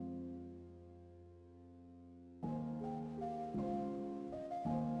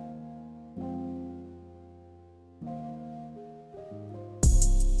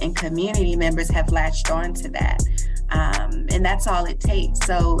and community members have latched on to that. And that's all it takes.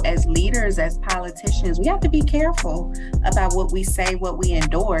 So as leaders, as politicians, we have to be careful about what we say, what we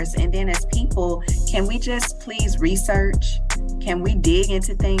endorse. And then as people, can we just please research? Can we dig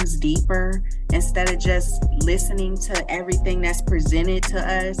into things deeper instead of just listening to everything that's presented to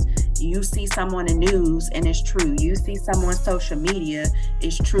us? You see someone in the news and it's true. You see someone on social media,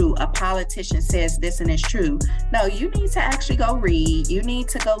 it's true. A politician says this and it's true. No, you need to actually go read. You need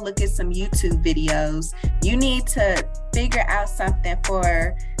to go look at some YouTube videos. You need to figure out something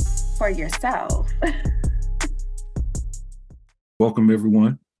for yourself. Welcome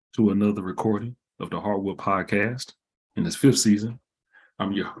everyone to another recording of the Heartwood Podcast in this 5th season.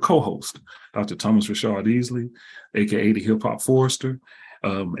 I'm your co-host, Dr. Thomas Rashad Easley, aka the Hip Hop Forester,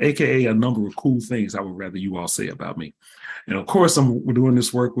 aka a number of cool things I would rather you all say about me. And of course, we're doing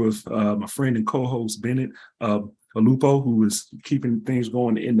this work with my friend and co-host Bennett Alupo, who is keeping things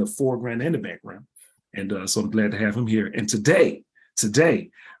going in the foreground and the background. And so I'm glad to have him here. And today,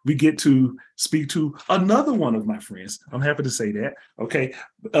 we get to speak to another one of my friends. I'm happy to say that. Okay.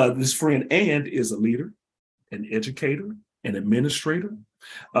 This friend is a leader, an educator, an administrator.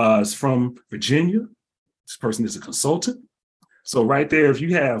 Is from Virginia. This person is a consultant. So right there, if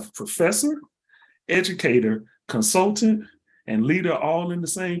you have professor, educator, consultant, and leader all in the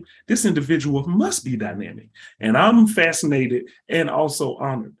same, this individual must be dynamic. And I'm fascinated and also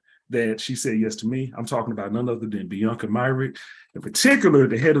honored that she said yes to me. I'm talking about none other than Bianca Myrick, in particular,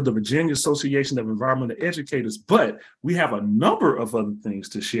 the head of the Virginia Association of Environmental Educators. But we have a number of other things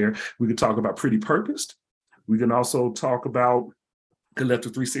to share. We could talk about Pretty Purposed. We can also talk about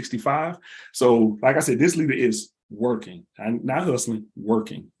Collective 365. So, like I said, this leader is working, and not hustling,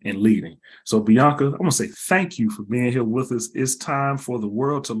 working and leading. So, Bianca, I want to say thank you for being here with us. It's time for the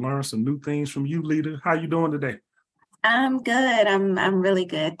world to learn some new things from you, leader. How you doing today? I'm good. I'm really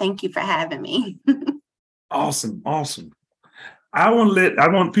good. Thank you for having me. Awesome. I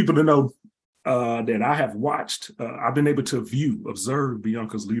want people to know that I have watched. I've been able to observe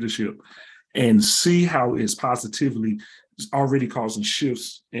Bianca's leadership, and see how it's positively already causing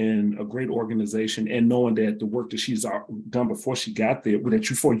shifts in a great organization, and knowing that the work that she's done before she got there,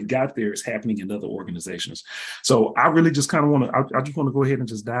 before you got there, is happening in other organizations. I really just kind of want to, I just want to go ahead and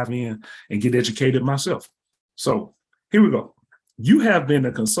just dive in and get educated myself. So here we go. You have been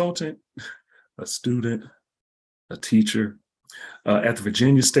a consultant, a student, a teacher at the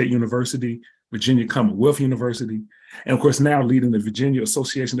Virginia State University, Virginia Commonwealth University, and of course now leading the Virginia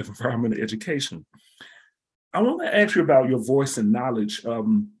Association of Environmental Education. I want to ask you about your voice and knowledge.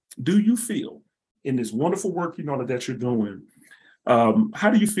 Do you feel in this wonderful work that you're doing, how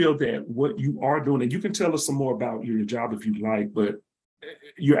do you feel that what you are doing, and you can tell us some more about your job if you like, but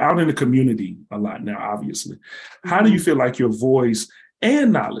you're out in the community a lot now, obviously. How do you feel like your voice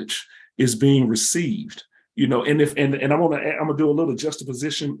and knowledge is being received? And I'm gonna do a little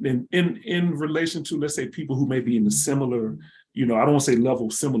juxtaposition in relation to, let's say, people who may be in the similar, I don't want to say level,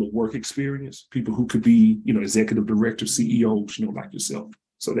 similar work experience, people who could be, executive directors, CEOs, like yourself.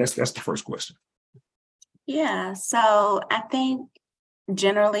 So that's the first question. Yeah. So I think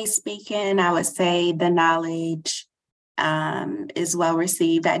generally speaking, I would say the knowledge is well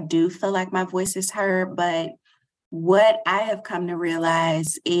received. I do feel like my voice is heard, but what I have come to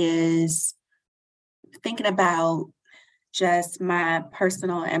realize is, thinking about just my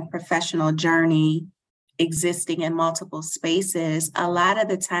personal and professional journey existing in multiple spaces, a lot of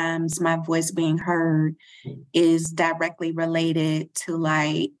the times my voice being heard is directly related to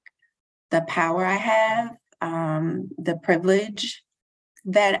like the power I have, the privilege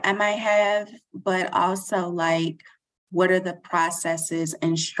that I might have, but also like what are the processes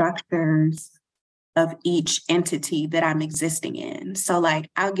and structures of each entity that I'm existing in. So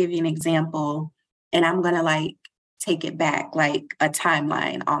like, I'll give you an example. And I'm going to like take it back like a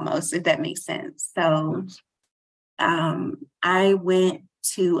timeline almost, if that makes sense. So I went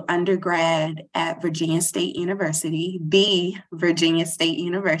to undergrad at Virginia State University, the Virginia State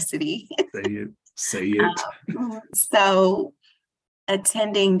University. Say it. So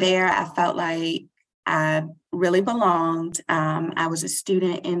attending there, I felt like I really belonged. I was a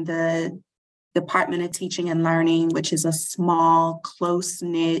student in the Department of Teaching and Learning, which is a small,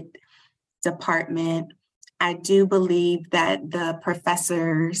 close-knit department. I do believe that the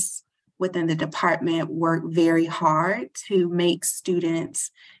professors within the department work very hard to make students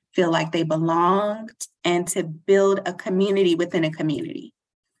feel like they belonged and to build a community within a community.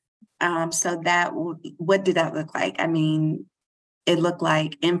 So what did that look like? I mean, it looked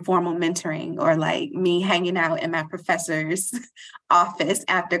like informal mentoring, or like me hanging out in my professor's office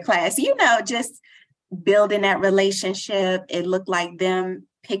after class, just building that relationship. It looked like them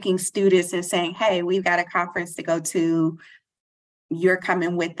picking students and saying, hey, we've got a conference to go to, you're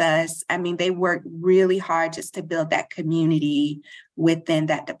coming with us. I mean, they worked really hard just to build that community within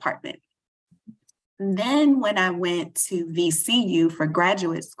that department. Then when I went to VCU for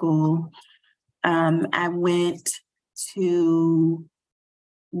graduate school, I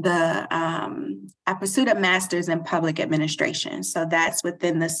pursued a master's in public administration. So that's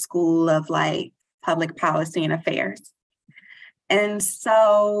within the School of like Public Policy and Affairs. And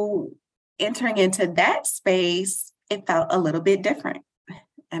so entering into that space, it felt a little bit different.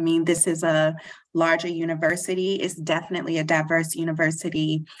 I mean, this is a larger university. It's definitely a diverse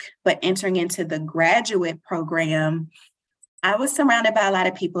university, but entering into the graduate program, I was surrounded by a lot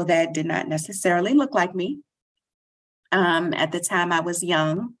of people that did not necessarily look like me. At the time I was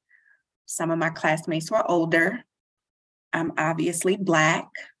young. Some of my classmates were older. I'm obviously Black.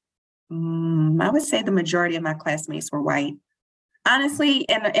 I would say the majority of my classmates were white. Honestly,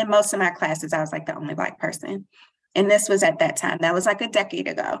 in most of my classes, I was like the only Black person. And this was at that time. That was like a decade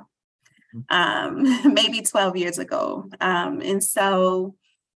ago, maybe 12 years ago. And so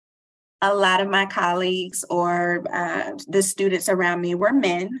a lot of my colleagues or the students around me were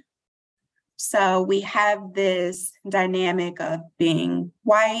men. So we have this dynamic of being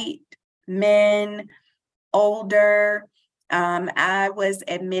white, men, older. I was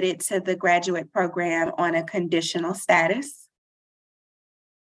admitted to the graduate program on a conditional status.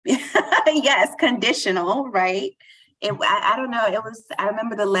 Yes, conditional, right? I don't know. I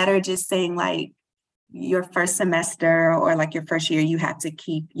remember the letter just saying like your first semester or like your first year, you have to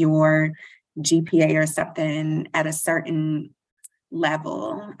keep your GPA or something at a certain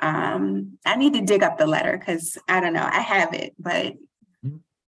level. I need to dig up the letter because I don't know. I have it, but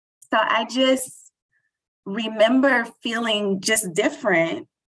so I just remember feeling just different,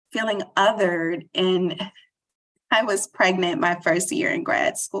 feeling othered, and I was pregnant my first year in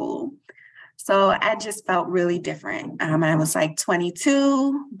grad school. So I just felt really different. I was like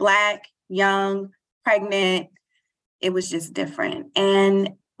 22, Black, young, pregnant. It was just different. And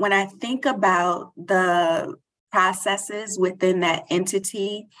when I think about the processes within that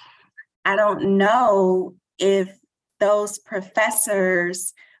entity, I don't know if those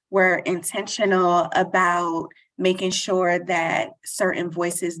professors were intentional about making sure that certain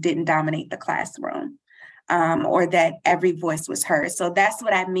voices didn't dominate the classroom. Or that every voice was heard. So that's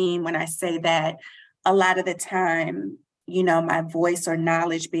what I mean when I say that a lot of the time, you know, my voice or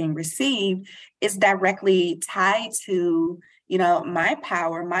knowledge being received is directly tied to, you know, my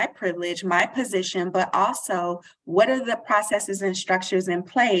power, my privilege, my position, but also what are the processes and structures in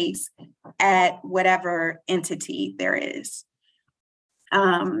place at whatever entity there is.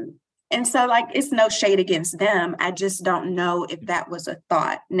 And so like, it's no shade against them. I just don't know if that was a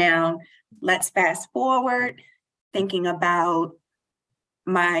thought. Now, let's fast forward, thinking about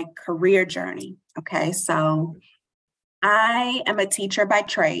my career journey. Okay, so I am a teacher by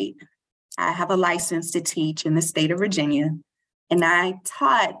trade. I have a license to teach in the state of Virginia, and I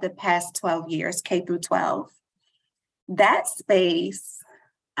taught the past 12 years, K through 12. That space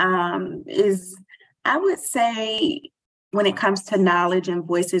is, I would say, when it comes to knowledge and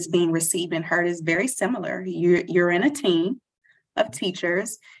voices being received and heard, is very similar. You're in a team of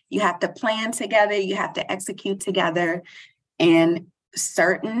teachers. You have to plan together, you have to execute together, and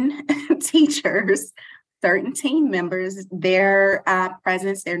certain teachers, certain team members, their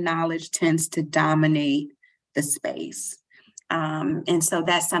presence, their knowledge tends to dominate the space. And so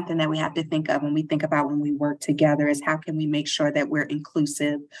that's something that we have to think of when we think about when we work together, is how can we make sure that we're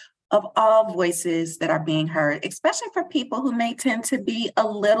inclusive of all voices that are being heard, especially for people who may tend to be a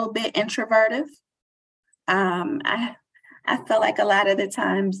little bit introverted. I feel like a lot of the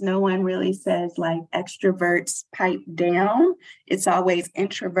times no one really says like extroverts pipe down. It's always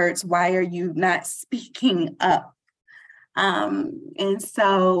introverts. Why are you not speaking up? And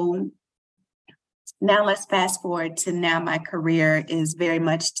so now let's fast forward to now my career is very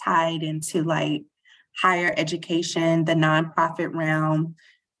much tied into like higher education, the nonprofit realm,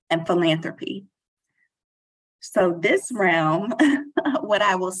 and philanthropy. So this realm, what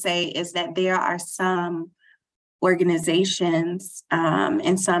I will say is that there are some organizations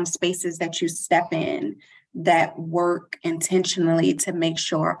and some spaces that you step in that work intentionally to make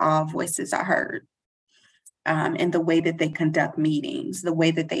sure all voices are heard. In the way that they conduct meetings, the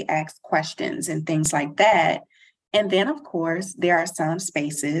way that they ask questions and things like that. And then, of course, there are some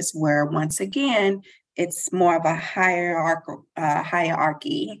spaces where, once again, it's more of a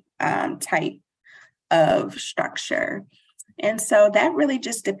hierarchy type of structure. And so that really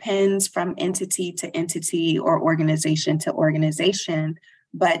just depends from entity to entity or organization to organization.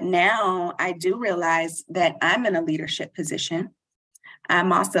 But now I do realize that I'm in a leadership position.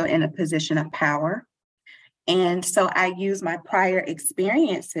 I'm also in a position of power. And so I use my prior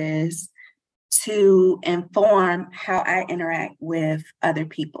experiences to inform how I interact with other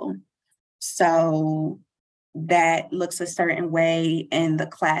people. So that looks a certain way in the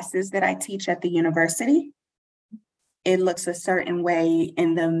classes that I teach at the university. It looks a certain way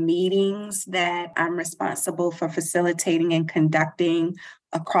in the meetings that I'm responsible for facilitating and conducting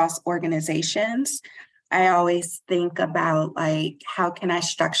across organizations. I always think about like, how can I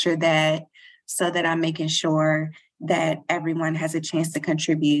structure that so that I'm making sure that everyone has a chance to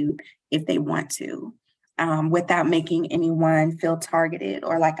contribute if they want to, without making anyone feel targeted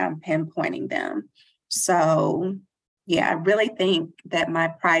or like I'm pinpointing them. So yeah, I really think that my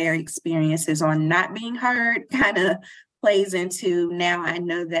prior experiences on not being heard kind of plays into now I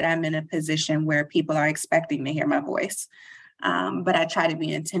know that I'm in a position where people are expecting to hear my voice. But I try to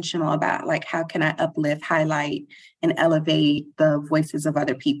be intentional about like, how can I uplift, highlight, and elevate the voices of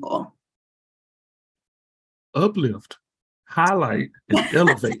other people? Uplift, highlight, and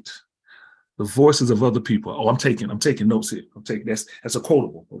elevate the voices of other people. Oh, I'm taking notes here. That's a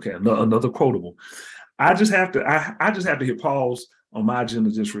quotable. Okay, another quotable. I just have to hit pause on my agenda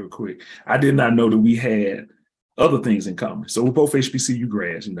just real quick. I did not know that we had other things in common. So we're both HBCU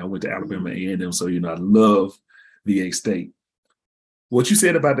grads. I went to Alabama A&M, so I love VA State. What you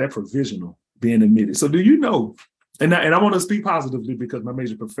said about that provisional being admitted. So do you know? And I want to speak positively because my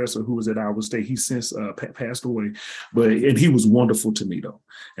major professor, who was at Iowa State, he since passed away, and he was wonderful to me though.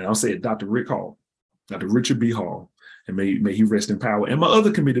 And I'll say it, Dr. Richard B. Hall. And may he rest in power. And my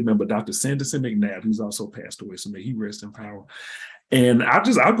other committee member, Dr. Sanderson McNabb, who's also passed away. So may he rest in power. And I'll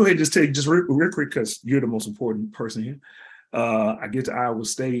go ahead and just tell you just real quick, because you're the most important person here. I get to Iowa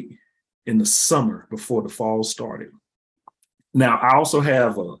State in the summer before the fall started. Now, I also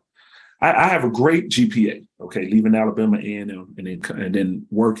have I have a great GPA, okay, leaving Alabama A&M and then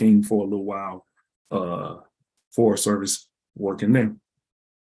working for a little while for a service working there.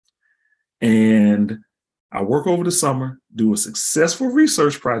 And I work over the summer, do a successful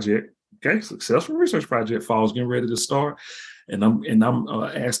research project. Okay, successful research project. Fall's getting ready to start, and I'm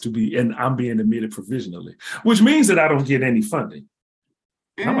asked to be, and I'm being admitted provisionally, which means that I don't get any funding.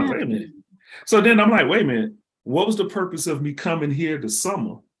 And I'm like, wait a minute. So then I'm like, wait a minute. What was the purpose of me coming here this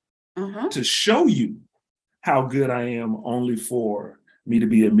summer to show you how good I am, only for me to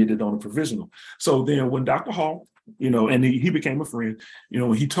be admitted on a provisional? So then when Dr. Hall, and he became a friend,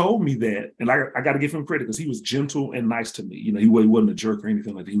 when he told me that, and I got to give him credit because he was gentle and nice to me. He wasn't a jerk or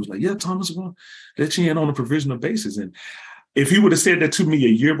anything like that. He was like, yeah, Thomas, well, let you in on a provisional basis. And if he would have said that to me a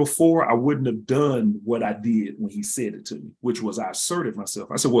year before, I wouldn't have done what I did when he said it to me, which was I asserted myself.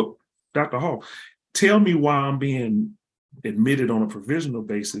 I said, well, Dr. Hall, tell me why I'm being admitted on a provisional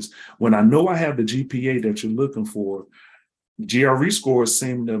basis when I know I have the GPA that you're looking for. GRE scores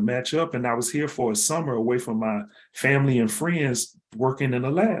seem to match up, and I was here for a summer away from my family and friends working in a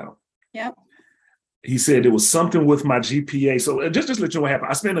lab. Yep. He said there was something with my GPA. So just let you know what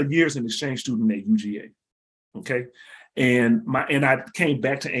happened. I spent a year as an exchange student at UGA. Okay. And I came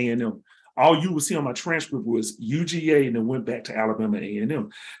back to A&M. All you would see on my transcript was UGA and then went back to Alabama A&M.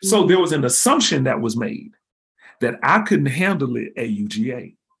 So there was an assumption that was made that I couldn't handle it at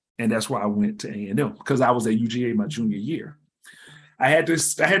UGA. And that's why I went to A&M, because I was at UGA my junior year. I had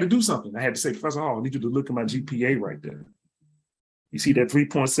to do something. I had to say, Professor Hall, I need you to look at my GPA right there. You see that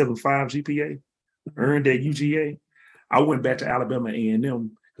 3.75 GPA earned at UGA? I went back to Alabama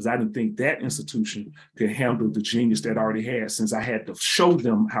A&M because I didn't think that institution could handle the genius that I already had, since I had to show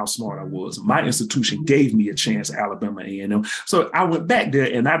them how smart I was. My institution gave me a chance, Alabama A&M. So I went back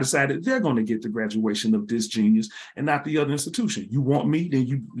there and I decided they're going to get the graduation of this genius and not the other institution. You want me, then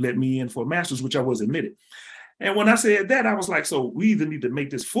you let me in for a master's, which I was admitted. And when I said that, I was like, so we either need to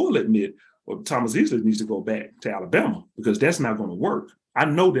make this full admit, or Thomas Easley needs to go back to Alabama, because that's not going to work. I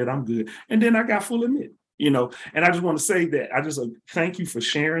know that I'm good. And then I got full admit. And I just want to say that I just thank you for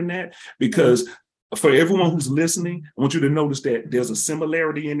sharing that, because for everyone who's listening, I want you to notice that there's a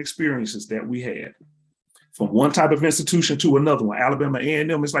similarity in experiences that we had from one type of institution to another one. Alabama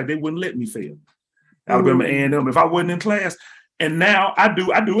A&M, it's like they wouldn't let me fail. Alabama A&M, if I wasn't in class, and now I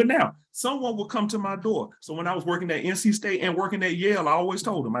do it now. Someone will come to my door. So when I was working at NC State and working at Yale, I always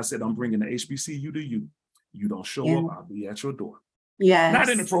told them, I said, I'm bringing the HBCU to you. You don't show up, I'll be at your door. Yes. Not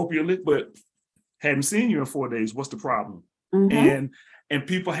inappropriately, but hadn't seen you in 4 days. What's the problem? And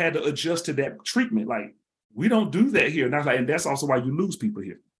people had to adjust to that treatment. Like, we don't do that here. And that's also why you lose people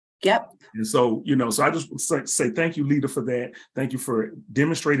here. Yep. And so, so I just say thank you, Lita, for that. Thank you for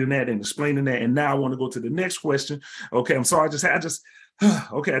demonstrating that and explaining that. And now I want to go to the next question. Okay, I'm sorry. I just had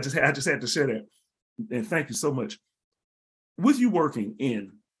to share that. And thank you so much. with you working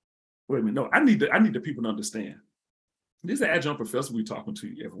in, wait a minute, no, I need the people to understand. This is an adjunct professor we're talking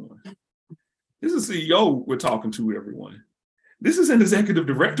to, everyone. This is a CEO we're talking to, everyone. This is an executive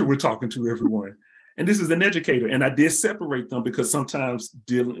director we're talking to, everyone. And this is an educator. And I did separate them because sometimes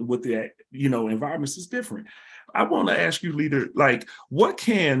dealing with the, environments is different. I want to ask you, leader, like, what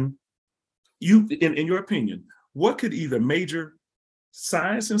can you, in your opinion, what could either major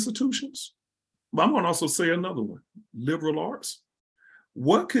science institutions, but I'm going to also say another one, liberal arts,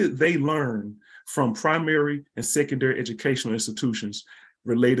 what could they learn from primary and secondary educational institutions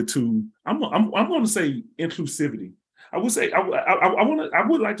related to, I'm going to say inclusivity. I would say, I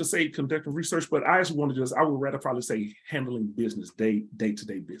would like to say conducting research, but I actually want to I would rather probably say handling business,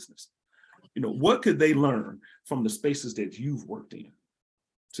 day-to-day business. What could they learn from the spaces that you've worked in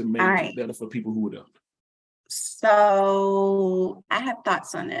to make it better for people who would have? So I have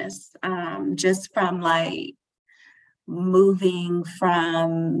thoughts on this, just from like moving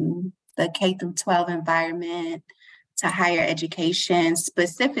from the K through 12 environment to higher education,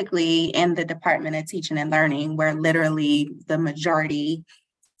 specifically in the Department of Teaching and Learning, where literally the majority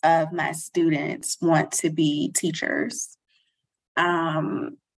of my students want to be teachers.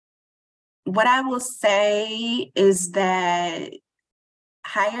 What I will say is that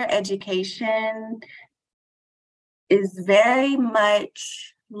higher education is very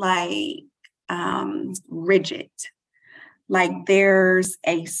much like rigid. Like there's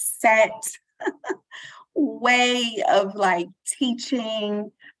a set way of like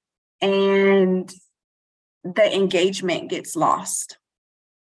teaching and the engagement gets lost.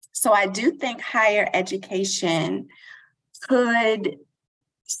 So I do think higher education could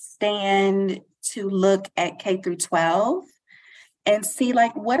stand to look at K through 12 and see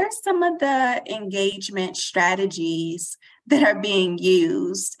like what are some of the engagement strategies that are being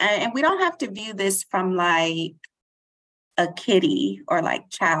used. And we don't have to view this from like a kiddie or like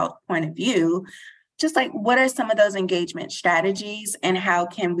child point of view. Just like what are some of those engagement strategies and how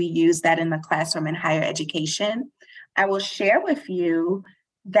can we use that in the classroom in higher education? I will share with you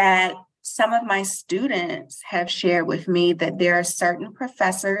that some of my students have shared with me that there are certain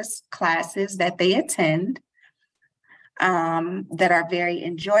professors' classes that they attend that are very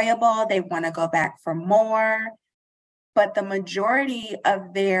enjoyable. They want to go back for more, but the majority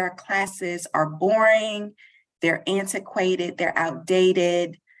of their classes are boring, they're antiquated, they're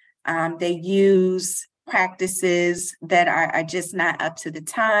outdated. They use practices that are just not up to the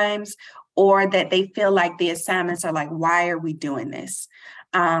times, or that they feel like the assignments are like, why are we doing this?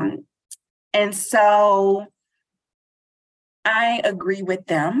 And so I agree with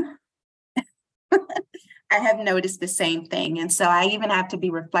them. I have noticed the same thing. And so I even have to be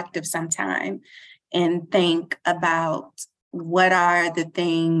reflective sometime and think about what are the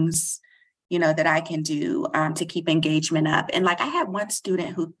things, that I can do to keep engagement up. And like I had one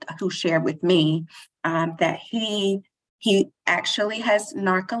student who shared with me that he actually has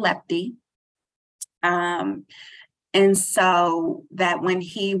narcolepsy. And so that when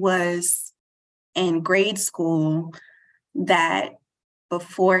he was in grade school, that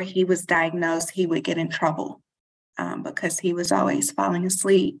before he was diagnosed, he would get in trouble because he was always falling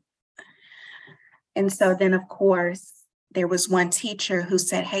asleep. And so then, of course, there was one teacher who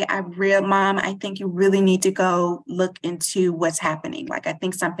said, hey, Mom, I think you really need to go look into what's happening. Like, I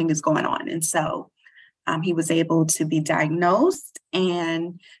think something is going on. And so he was able to be diagnosed.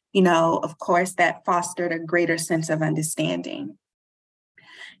 And, of course, that fostered a greater sense of understanding.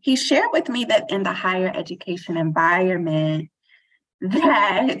 He shared with me that in the higher education environment,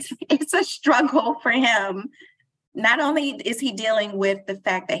 that it's a struggle for him. Not only is he dealing with the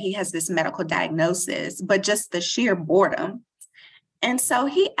fact that he has this medical diagnosis, but just the sheer boredom. And so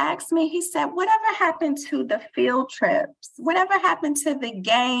he asked me, he said, whatever happened to the field trips? Whatever happened to the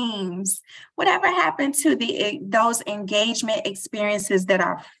games? Whatever happened to those engagement experiences that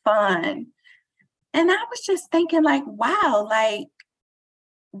are fun? And I was just thinking like, wow, like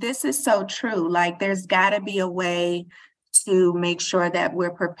this is so true. Like there's got to be a way to make sure that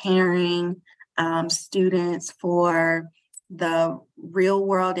we're preparing students for the real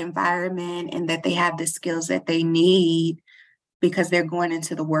world environment and that they have the skills that they need because they're going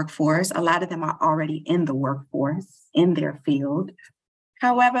into the workforce. A lot of them are already in the workforce in their field.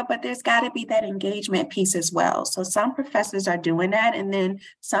 However, but there's got to be that engagement piece as well. So some professors are doing that. And then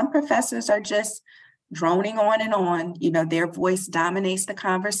some professors are just droning on and on. Their voice dominates the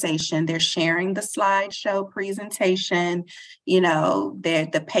conversation. They're sharing the slideshow presentation.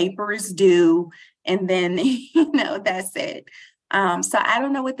 The paper is due, and then, that's it. So I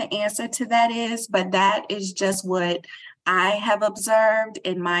don't know what the answer to that is, but that is just what I have observed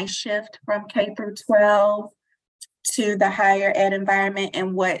in my shift from K through 12 to the higher ed environment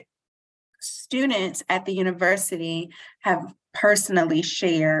and what students at the university have personally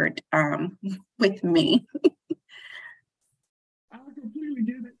shared with me. I completely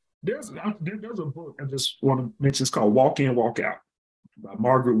get it. There's a book I just want to mention. It's called Walk In, Walk Out by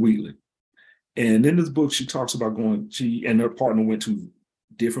Margaret Wheelan. And in this book, she talks about she and her partner went to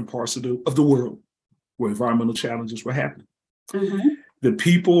different parts of the world where environmental challenges were happening. Mm-hmm.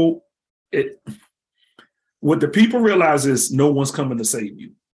 What the people realize is no one's coming to save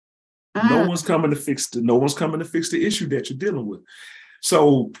you. No one's coming to fix the issue that you're dealing with.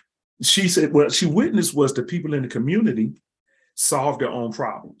 So she said, what she witnessed was the people in the community solve their own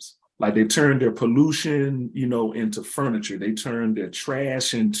problems. Like they turned their pollution, into furniture. They turned their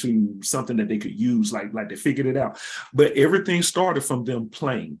trash into something that they could use, like they figured it out. But everything started from them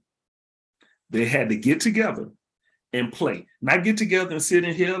playing. They had to get together and play, not get together and sit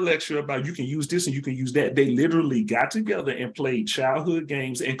and hear a lecture about you can use this and you can use that. They literally got together and played childhood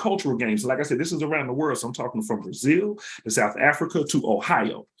games and cultural games. Like I said, this is around the world. So I'm talking from Brazil to South Africa to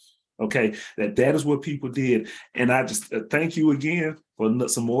Ohio. Okay, that is what people did. And I just thank you again for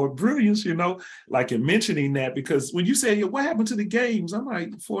some more brilliance, like in mentioning that, because when you say, what happened to the games? I'm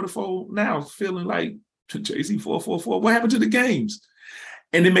like 44 now, feeling like Jay-Z 444. What happened to the games?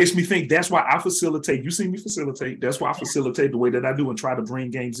 And it makes me think that's why I facilitate. You see me facilitate. That's why I facilitate the way that I do and try to bring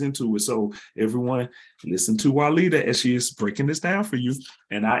games into it. So everyone listen to our leader as she is breaking this down for you.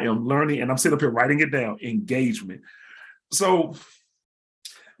 And I am learning and I'm sitting up here writing it down, engagement. So,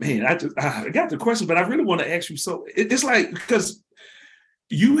 man, I got the question, but I really want to ask you. So it's like, because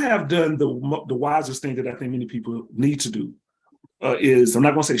you have done the wisest thing that I think many people need to do. Is, I'm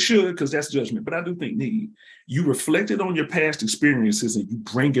not going to say should, because that's judgment, but I do think need. You reflected on your past experiences and you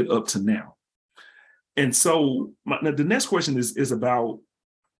bring it up to now. And so the next question is about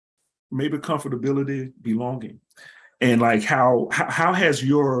maybe comfortability, belonging, and like how has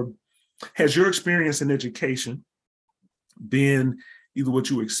your experience in education been either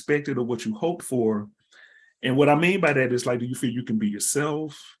what you expected or what you hoped for? And what I mean by that is, like, do you feel you can be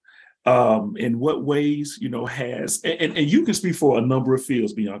yourself? In what ways, has, and you can speak for a number of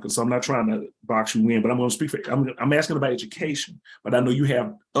fields, Bianca, so I'm not trying to box you in, but I'm going to speak for, I'm asking about education, but I know you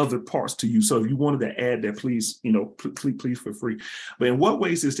have other parts to you. So if you wanted to add that, please, please feel free. But in what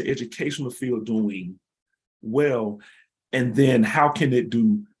ways is the educational field doing well? And then how can it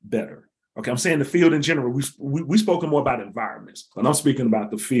do better? Okay, I'm saying the field in general. We've spoken more about environments, but I'm speaking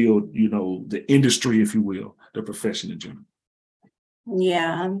about the field, the industry, if you will, the profession in general.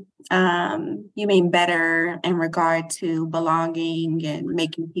 Yeah. You mean better in regard to belonging and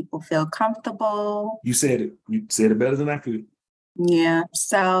making people feel comfortable? You said it. You said it better than I could. Yeah.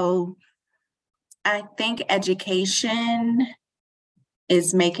 So I think education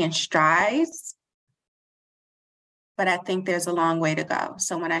is making strides, but I think there's a long way to go.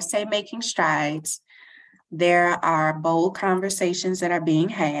 So when I say making strides, there are bold conversations that are being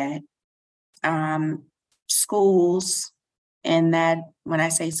had. Schools, and that when I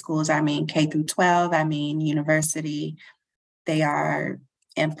say schools, I mean K through 12, I mean university. They are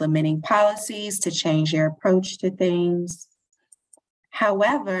implementing policies to change their approach to things.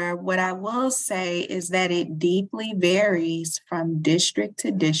 However, what I will say is that it deeply varies from district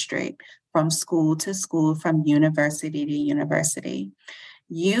to district, from school to school, from university to university.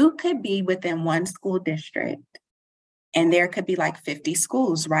 You could be within one school district, and there could be like 50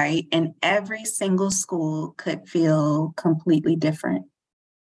 schools, right? And every single school could feel completely different.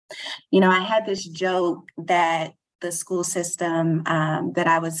 I had this joke that the school system that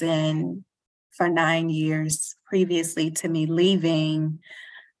I was in for 9 years previously to me leaving,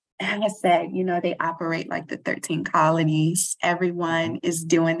 and I said, they operate like the 13 colonies. Everyone is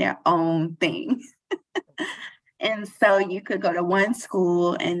doing their own thing. And so you could go to one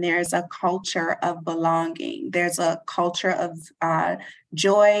school and there's a culture of belonging. There's a culture of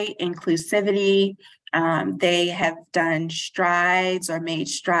joy, inclusivity. They have done strides or made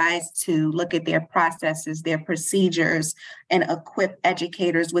strides to look at their processes, their procedures, and equip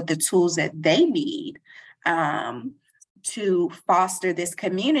educators with the tools that they need to foster this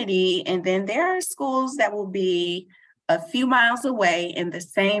community. And then there are schools that will be a few miles away in the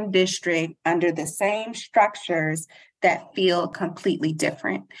same district under the same structures that feel completely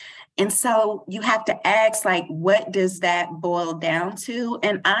different. And so you have to ask, like, what does that boil down to?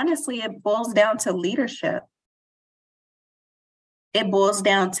 And honestly, it boils down to leadership. It boils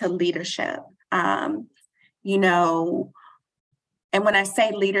down to leadership. And when I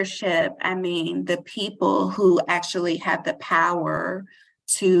say leadership, I mean the people who actually have the power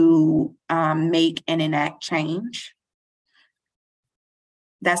to make and enact change.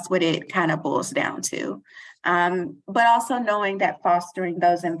 That's what it kind of boils down to. But also knowing that fostering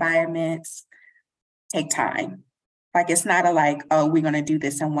those environments take time. Like, it's not oh, we're going to do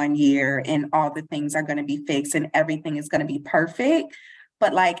this in 1 year and all the things are going to be fixed and everything is going to be perfect.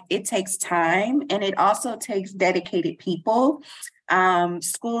 But it takes time, and it also takes dedicated people.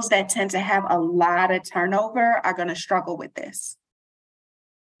 Schools that tend to have a lot of turnover are going to struggle with this.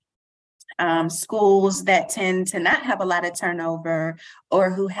 Schools that tend to not have a lot of turnover,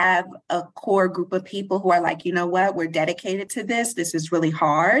 or who have a core group of people who are you know what, we're dedicated to this. This is really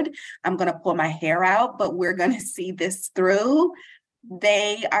hard. I'm going to pull my hair out, but we're going to see this through.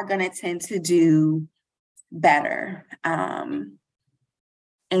 They are going to tend to do better.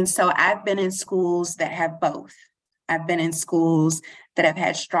 And so I've been in schools that have both. I've been in schools that have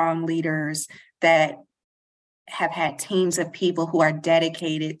had strong leaders, that have had teams of people who are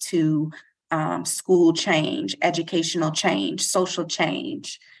dedicated to school change, educational change, social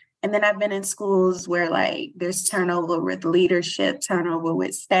change. And then I've been in schools where there's turnover with leadership, turnover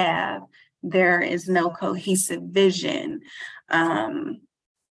with staff. There is no cohesive vision. So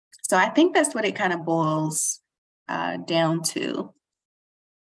I think that's what it kind of boils down to.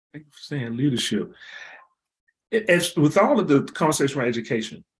 Thank you for saying leadership. As with all of the conversation around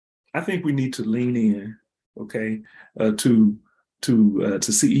education, I think we need to lean in, okay, to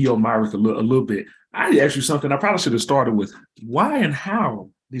CEO Myrick a little bit. I asked you something I probably should have started with. Why and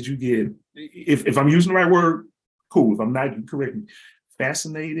how did you get, if I'm using the right word, cool. If I'm not, you correct me,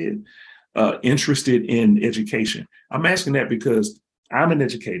 fascinated, interested in education? I'm asking that because I'm an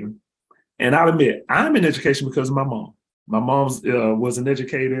educator, and I'll admit, I'm in education because of my mom. My mom was an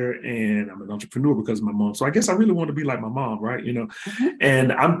educator, and I'm an entrepreneur because of my mom. So I guess I really want to be like my mom, right? Mm-hmm.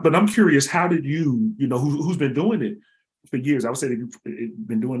 And I'm curious, how did you, who's been doing it for years? I would say that you've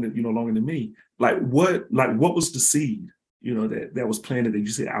been doing it, longer than me. What was the seed, that was planted that you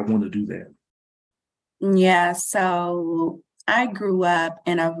said, I want to do that? Yeah. So I grew up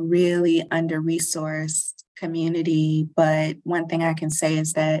in a really under-resourced community, but one thing I can say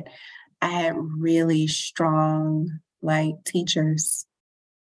is that I had really strong teachers,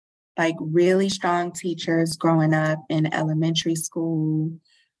 really strong teachers growing up in elementary school,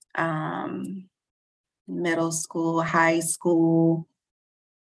 middle school, high school.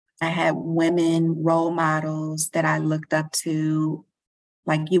 I had women role models that I looked up to.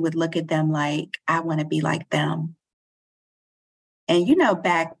 You would look at them I want to be like them. And,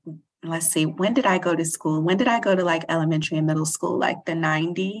 back, let's see, when did I go to school? When did I go to elementary and middle school? The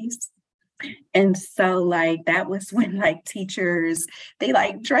 90s. And so that was when teachers, they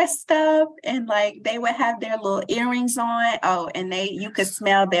dressed up, and they would have their little earrings on. Oh, and you could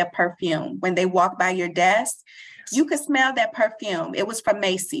smell their perfume when they walked by your desk. You could smell that perfume. It was from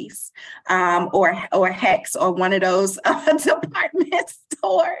Macy's or Hex, or one of those department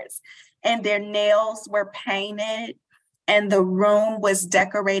stores. And their nails were painted, and the room was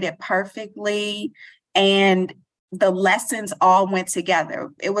decorated perfectly. And the lessons all went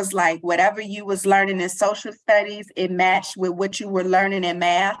together. It was whatever you was learning in social studies, it matched with what you were learning in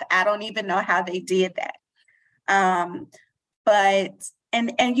math. I don't even know how they did that. But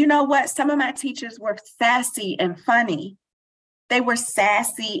you know what? Some of my teachers were sassy and funny. They were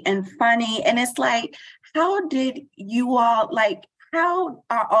sassy and funny. And it's how did you all, how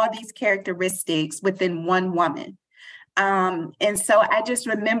are all these characteristics within one woman? And so I just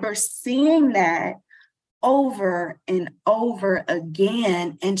remember seeing that over and over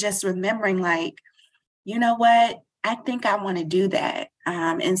again, and just remembering you know what, I think I want to do that.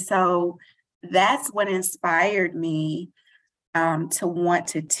 And so that's what inspired me to want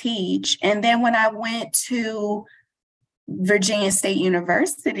to teach. And then when I went to Virginia State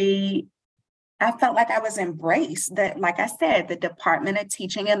University, I felt like I was embraced. That, like I said, the Department of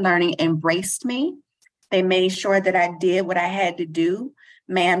Teaching and Learning embraced me. They made sure that I did what I had to do.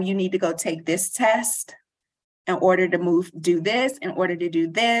 Ma'am, you need to go take this test in order to do this, in order to do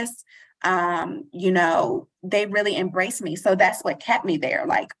this. They really embraced me. So that's what kept me there.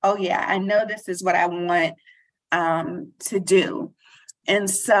 Oh yeah, I know this is what I want to do. And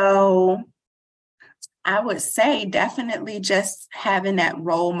so I would say definitely just having that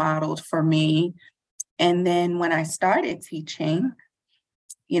role modeled for me. And then when I started teaching,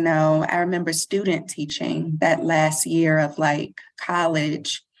 I remember student teaching that last year of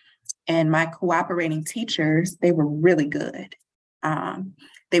college, and my cooperating teachers, they were really good.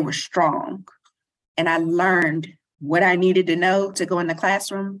 They were strong. And I learned what I needed to know to go in the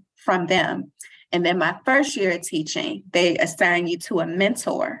classroom from them. And then my first year of teaching, they assign you to a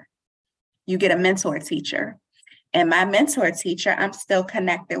mentor. You get a mentor teacher. And my mentor teacher, I'm still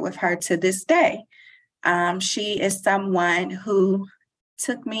connected with her to this day. She is someone who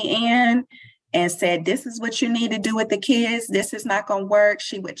took me in and said, this is what you need to do with the kids. This is not going to work.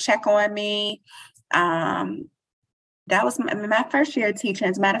 She would check on me. That was my first year of teaching.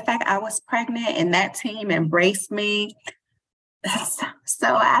 As a matter of fact, I was pregnant and that team embraced me.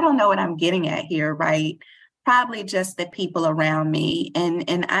 So I don't know what I'm getting at here, right? Probably just the people around me.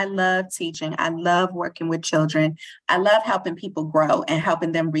 And I love teaching. I love working with children. I love helping people grow and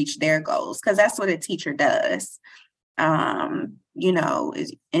helping them reach their goals, because that's what a teacher does. And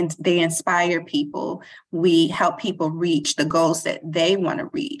they inspire people. We help people reach the goals that they want to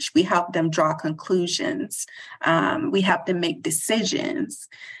reach. We help them draw conclusions. We help them make decisions.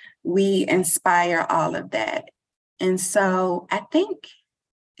 We inspire all of that. And so I think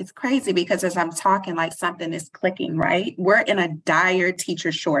it's crazy because as I'm talking, like something is clicking, right? We're in a dire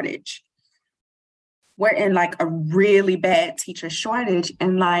teacher shortage. We're in like a really bad teacher shortage.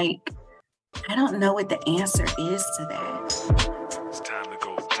 And like, I don't know what the answer is to that. It's time to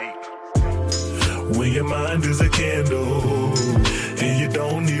go deep. When your mind is a candle and you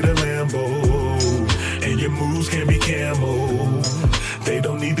don't need a Lambo and your moves can be camo, they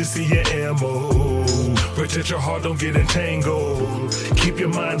don't need to see your ammo. Protect your heart, don't get entangled. Keep your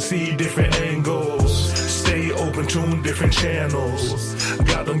mind, see different angles. Stay open, tune different channels.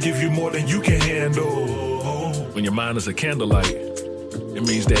 God don't give you more than you can handle. When your mind is a candlelight, it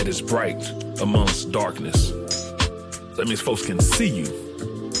means that it's bright amongst darkness. That means folks can see you.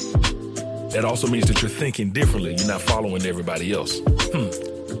 That also means that you're thinking differently. You're not following everybody else.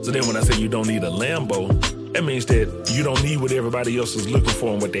 So then when I say you don't need a Lambo, that means that you don't need what everybody else is looking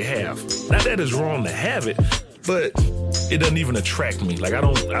for and what they have. Not that it's wrong to have it, but it doesn't even attract me. Like I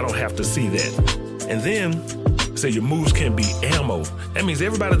don't have to see that. And then say your moves can be ammo. That means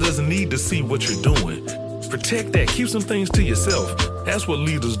everybody doesn't need to see what you're doing. Protect that. Keep some things to yourself. That's what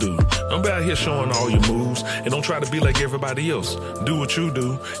leaders do. Don't be out here showing all your moves and don't try to be like everybody else. Do what you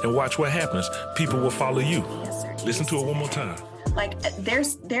do and watch what happens. People will follow you. Listen to it one more time. Like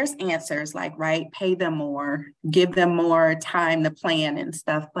there's answers like, right, pay them more, give them more time to plan and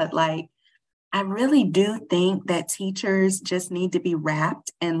stuff. But like, I really do think that teachers just need to be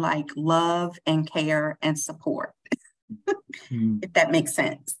wrapped in like love and care and support, if that makes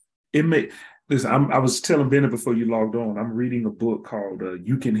sense. Listen, I was telling Bennett before you logged on, I'm reading a book called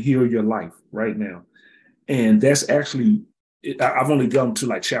You Can Heal Your Life right now. And that's actually, I've only gone to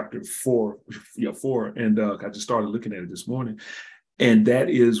like chapter 4, and I just started looking at it this morning. And that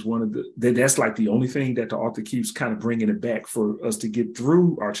is that's like the only thing that the author keeps kind of bringing it back for us to get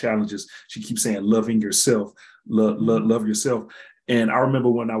through our challenges. She keeps saying, loving yourself, love yourself. And I remember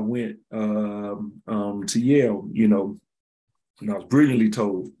when I went to Yale, and I was brilliantly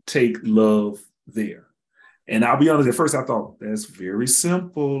told, take love there. And I'll be honest, at first I thought that's very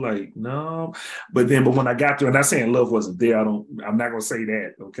simple, like, no. But when I got there, and I'm not saying love wasn't there, I'm not going to say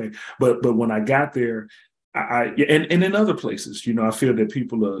that, okay? But when I got there, and in other places, I feel that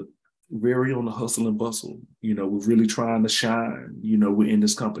people are very on the hustle and bustle. We're really trying to shine. We're in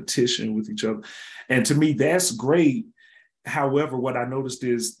this competition with each other. And to me, that's great. However, what I noticed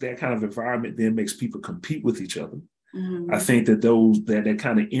is that kind of environment then makes people compete with each other. Mm-hmm. I think that that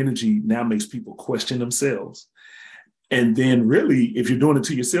kind of energy now makes people question themselves. And then really, if you're doing it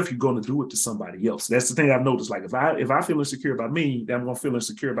to yourself, you're going to do it to somebody else. That's the thing I've noticed. Like if I feel insecure about me, then I'm going to feel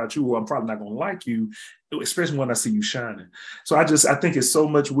insecure about you, or I'm probably not going to like you, especially when I see you shining. So I think it's so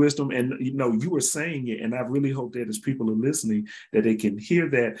much wisdom. And, you were saying it, and I really hope that as people are listening, that they can hear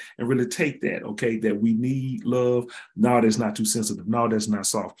that and really take that, okay, that we need love. No, that's not too sensitive. No, that's not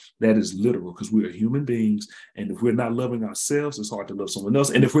soft. That is literal, because we are human beings. And if we're not loving ourselves, it's hard to love someone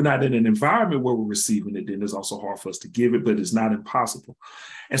else. And if we're not in an environment where we're receiving it, then it's also hard for us to give it, but it's not impossible.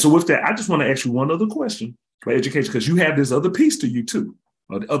 And so with that, I just want to ask you one other question about education, because you have this other piece to you too.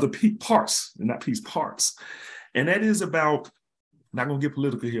 Or the other parts, and not piece, parts. And that is about, not going to get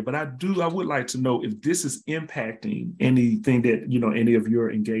political here, but I would like to know if this is impacting anything that, any of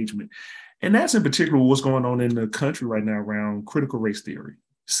your engagement. And that's in particular what's going on in the country right now around critical race theory,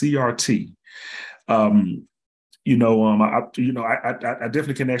 CRT. I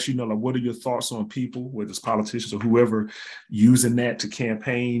definitely can ask you, like, what are your thoughts on people, whether it's politicians or whoever, using that to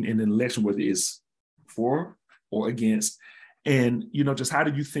campaign in an election, whether it's for or against? And, just how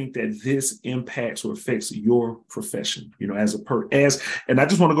do you think that this impacts or affects your profession, and I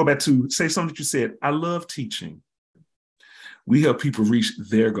just want to go back to say something that you said. I love teaching. We help people reach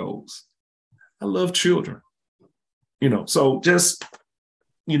their goals. I love children, so just,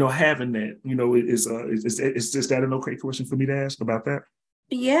 having that, is just that an okay question for me to ask about that?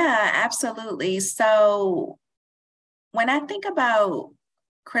 Yeah, absolutely. So when I think about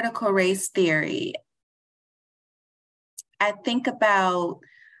critical race theory, I think about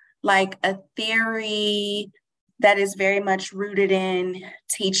like a theory that is very much rooted in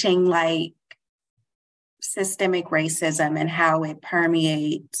teaching like systemic racism and how it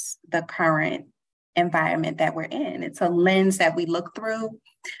permeates the current environment that we're in. It's a lens that we look through.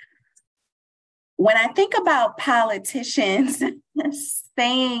 When I think about politicians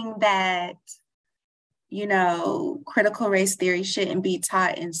saying that, you know, critical race theory shouldn't be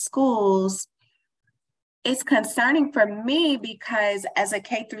taught in schools, it's concerning for me because as a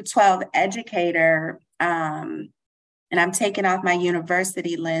K through 12 educator, and I'm taking off my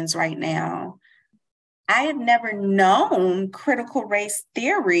university lens right now, I have never known critical race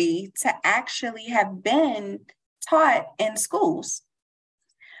theory to actually have been taught in schools.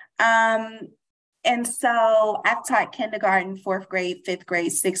 And so I've taught kindergarten, 4th grade, 5th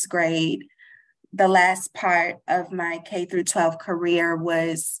grade, 6th grade. The last part of my K through 12 career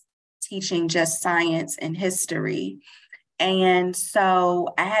was teaching just science and history. And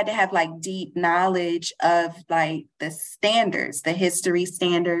so I had to have like deep knowledge of like the standards, the history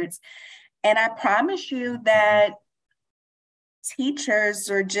standards. And I promise you that teachers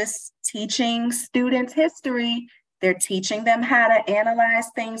are just teaching students history. They're teaching them how to analyze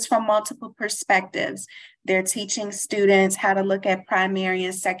things from multiple perspectives. They're teaching students how to look at primary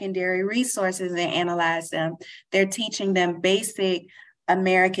and secondary resources and analyze them. They're teaching them basic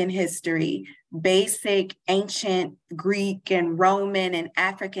American history, basic ancient Greek and Roman and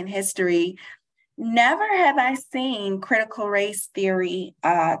African history. Never have I seen critical race theory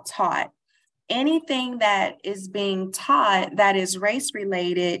taught. Anything that is being taught that is race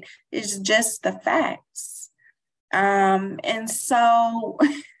related is just the facts. And so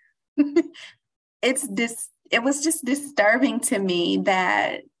it was just disturbing to me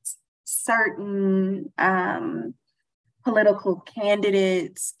that certain political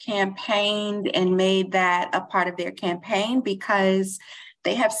candidates campaigned and made that a part of their campaign because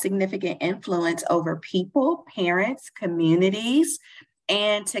they have significant influence over people, parents, communities,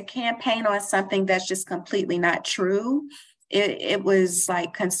 and to campaign on something that's just completely not true, it was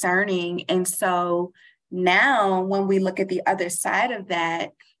like concerning. And so now when we look at the other side of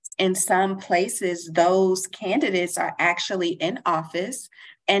that, in some places, those candidates are actually in office,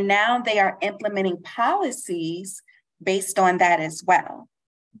 and now they are implementing policies based on that as well.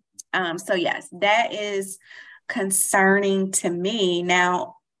 So yes, that is concerning to me.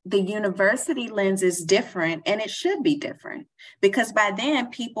 Now, the university lens is different, and it should be different because by then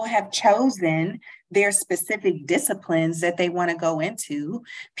people have chosen their specific disciplines that they want to go into.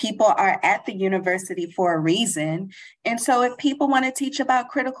 People are at the university for a reason. And so if people want to teach about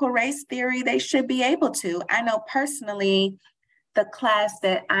critical race theory, they should be able to. I know personally, the class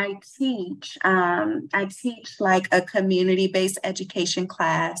that I teach like a community-based education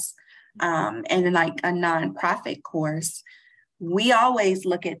class and like a nonprofit course. We always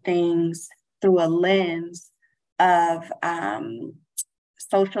look at things through a lens of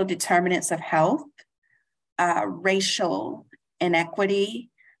social determinants of health, racial inequity.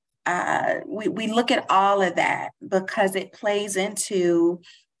 We look at all of that because it plays into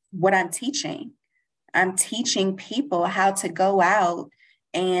what I'm teaching. I'm teaching people how to go out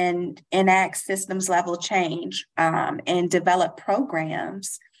and enact systems level change and develop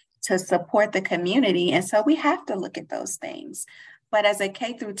programs to support the community. And so we have to look at those things. But as a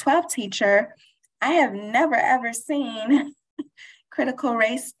K through 12 teacher, I have never, ever seen critical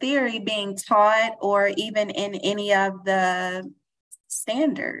race theory being taught or even in any of the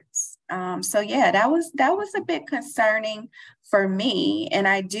standards. So yeah, that was a bit concerning for me. And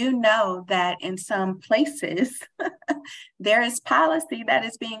I do know that in some places, there is policy that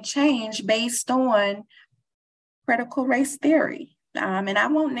is being changed based on critical race theory. And I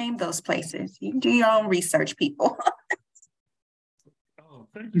won't name those places. You can do your own research, people. Oh,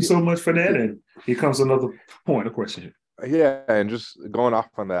 thank you so much for that. And here comes another point of question. Yeah, and just going off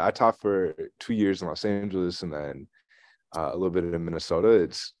on that, I taught for 2 years in Los Angeles and then a little bit in Minnesota.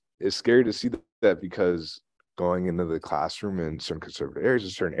 It's scary to see that because going into the classroom in certain conservative areas,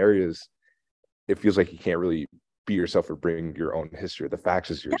 in certain areas, it feels like you can't really be yourself or bring your own history. The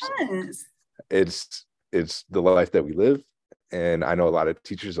facts is yourself. Yes. It's the life that we live. And I know a lot of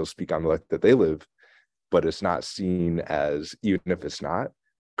teachers will speak on the life that they live, but it's not seen as, even if it's not,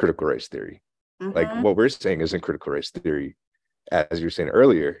 critical race theory. Mm-hmm. Like what we're saying isn't critical race theory. As you were saying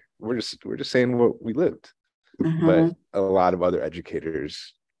earlier, we're just saying what we lived. Mm-hmm. But a lot of other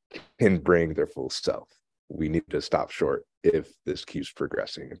educators can bring their full self. We need to stop short if this keeps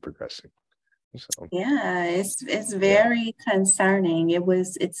progressing and progressing. So, yeah, it's very concerning.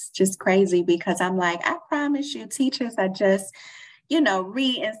 It's just crazy because I'm like, I promise you, teachers are just,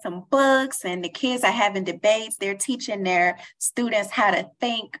 reading some books, and the kids are having debates. They're teaching their students how to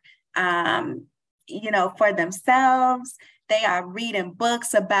think, for themselves. They are reading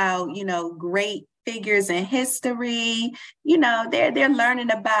books about, great figures in history. They're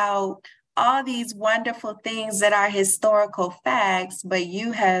learning about all these wonderful things that are historical facts, but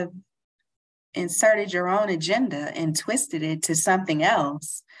you have inserted your own agenda and twisted it to something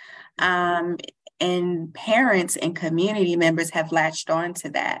else. And parents and community members have latched on to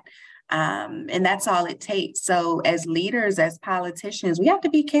that. And that's all it takes. So as leaders, as politicians, we have to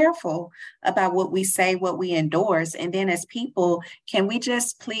be careful about what we say, what we endorse. And then as people, can we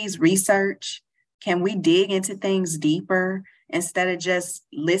just please research? Can we dig into things deeper instead of just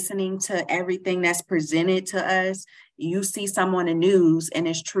listening to everything that's presented to us? You see someone in the news and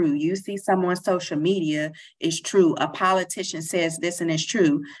it's true. You see someone on social media, it's true. A politician says this and it's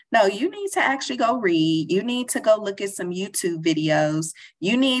true. No, you need to actually go read. You need to go look at some YouTube videos.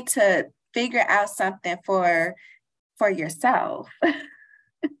 You need to figure out something for yourself.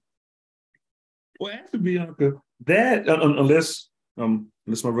 Well, actually, Bianca, that unless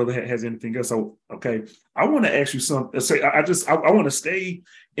my brother has anything else, okay, I want to ask you something. I want to stay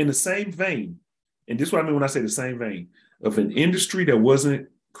in the same vein. And this is what I mean when I say the same vein of an industry that wasn't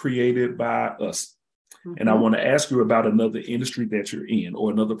created by us. Mm-hmm. And I want to ask you about another industry that you're in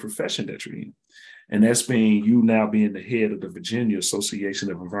or another profession that you're in. And that's being you now being the head of the Virginia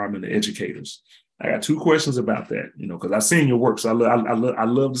Association of Environmental Educators. I got two questions about that, because I've seen your work. So I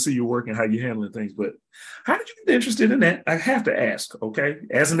love to see your work and how you're handling things. But how did you get interested in that? I have to ask, okay?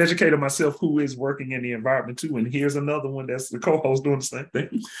 As an educator myself who is working in the environment too, and here's another one that's the co-host doing the same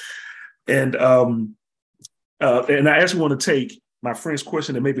thing. And I actually want to take my friend's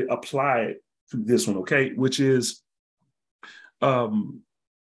question and maybe apply it to this one, okay? Which is,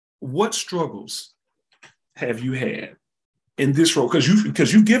 what struggles have you had in this role? Because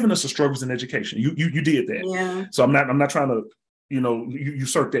you've given us the struggles in education. You did that. Yeah. So I'm not trying to, you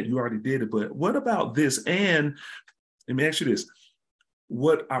usurp that. You already did it. But what about this? And let me ask you this.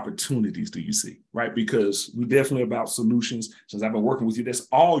 What opportunities do you see, right? Because we're definitely about solutions. Since I've been working with you, that's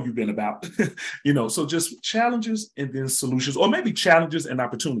all you've been about, So just challenges and then solutions, or maybe challenges and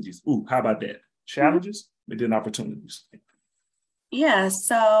opportunities. Ooh, how about that? Challenges and then opportunities. Yeah,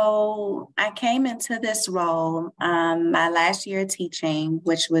 so I came into this role my last year teaching,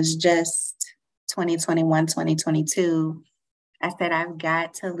 which was just 2021, 2022. I said, I've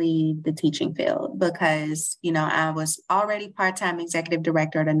got to leave the teaching field because, I was already part-time executive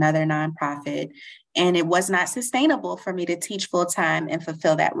director at another nonprofit, and it was not sustainable for me to teach full-time and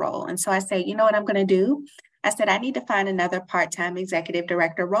fulfill that role. And so I said, you know what I'm going to do? I said, I need to find another part-time executive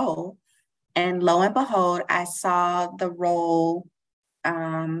director role. And lo and behold, I saw the role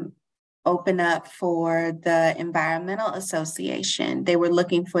open up for the Environmental Association. They were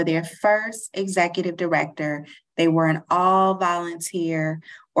looking for their first executive director. They were an all volunteer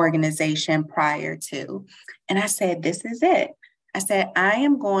organization prior to. And I said, this is it. I said, I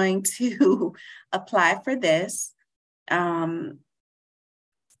am going to apply for this. I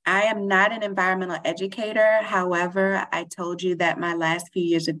am not an environmental educator. However, I told you that my last few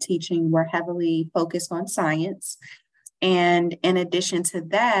years of teaching were heavily focused on science. And in addition to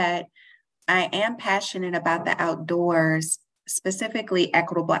that, I am passionate about the outdoors, specifically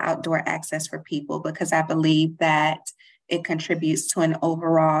equitable outdoor access for people, because I believe that it contributes to an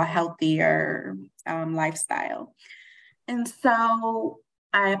overall healthier lifestyle. And so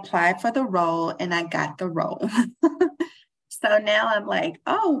I applied for the role and I got the role. So now I'm like,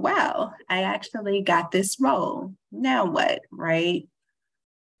 oh, wow, I actually got this role. Now what, right?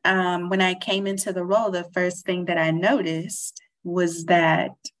 When I came into the role, the first thing that I noticed was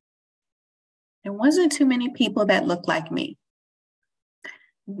that there wasn't too many people that looked like me.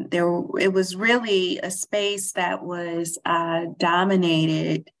 It was really a space that was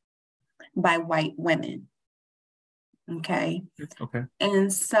dominated by white women. Okay.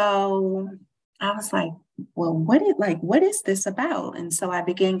 And so I was like, well, what is this about? And so I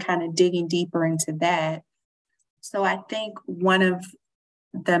began kind of digging deeper into that. So I think one of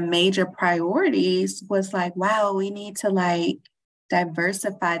the major priorities was like, wow, we need to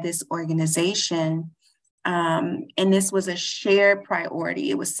diversify this organization. And this was a shared priority.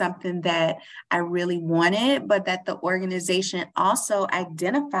 It was something that I really wanted, but that the organization also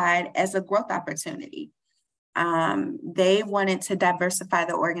identified as a growth opportunity. They wanted to diversify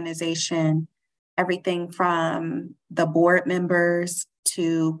the organization, everything from the board members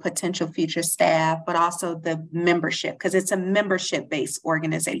to potential future staff, but also the membership, because it's a membership-based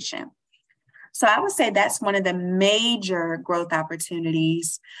organization. So I would say that's one of the major growth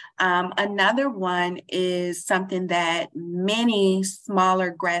opportunities. Another one is something that many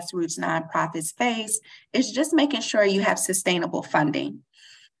smaller grassroots nonprofits face, is just making sure you have sustainable funding.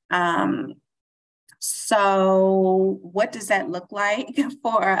 So what does that look like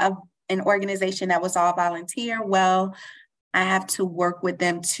for an organization that was all volunteer? Well, I have to work with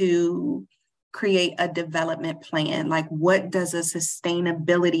them to create a development plan. Like, what does a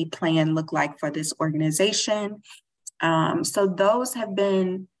sustainability plan look like for this organization? So those have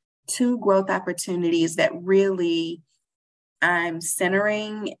been two growth opportunities that really I'm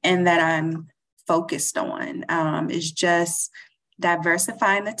centering and that I'm focused on, is just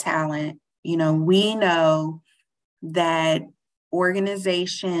diversifying the talent. You know, we know that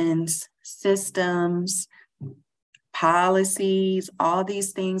organizations, systems, policies, all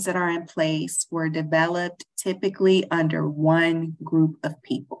these things that are in place were developed typically under one group of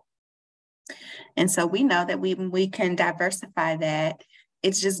people. And so we know that we can diversify that,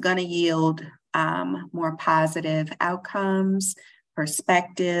 it's just going to yield more positive outcomes,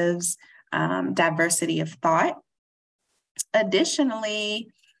 perspectives, diversity of thought. Additionally,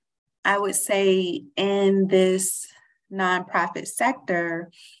 I would say in this nonprofit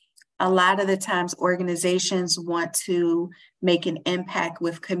sector, a lot of the times organizations want to make an impact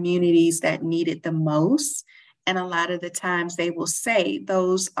with communities that need it the most. And a lot of the times they will say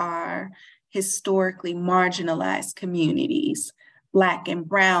those are historically marginalized communities, Black and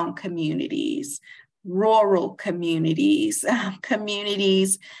Brown communities, rural communities,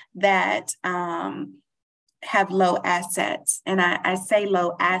 communities that have low assets. And I say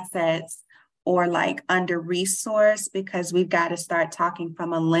low assets or like under-resourced, because we've got to start talking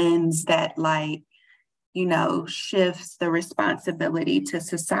from a lens that, like, you know, shifts the responsibility to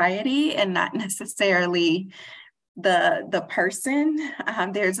society and not necessarily the person.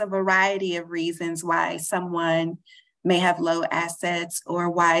 There's a variety of reasons why someone may have low assets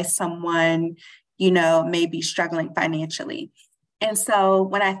or why someone, you know, may be struggling financially. And so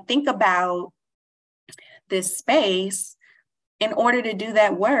when I think about this space, in order to do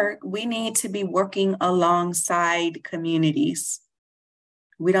that work, we need to be working alongside communities.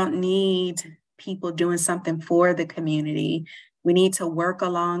 We don't need people doing something for the community. We need to work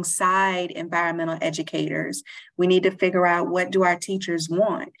alongside environmental educators. We need to figure out, what do our teachers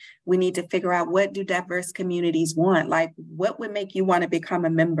want? We need to figure out, what do diverse communities want? Like, what would make you want to become a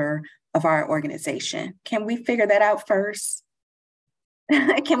member of our organization? Can we figure that out first?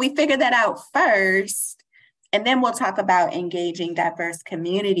 Can we figure that out first? And then we'll talk about engaging diverse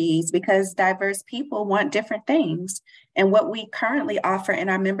communities, because diverse people want different things. And what we currently offer in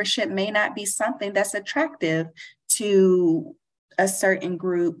our membership may not be something that's attractive to a certain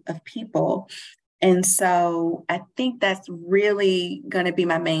group of people. And so I think that's really going to be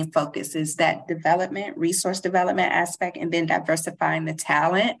my main focus, is that development, resource development aspect, and then diversifying the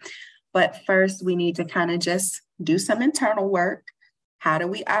talent. But first, we need to kind of just do some internal work. How do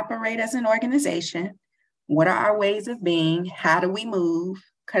we operate as an organization? What are our ways of being? How do we move?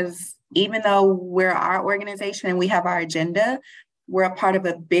 Because even though we're our organization and we have our agenda, we're a part of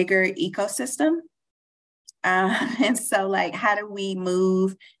a bigger ecosystem. And so, like, how do we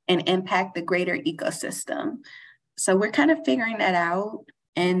move and impact the greater ecosystem? So we're kind of figuring that out.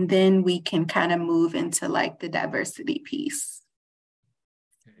 And then we can kind of move into like the diversity piece.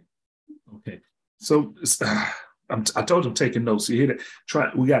 Okay. So I told them taking notes. You hear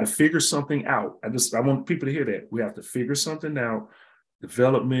that? We got to figure something out. I want people to hear that. We have to figure something out,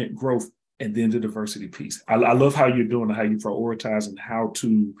 development, growth, and then the diversity piece. I love how you're doing it, how you prioritize, and how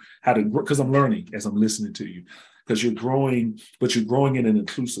to grow, because I'm learning as I'm listening to you, because you're growing, but you're growing in an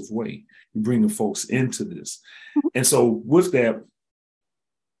inclusive way. You're bringing folks into this. And so with that,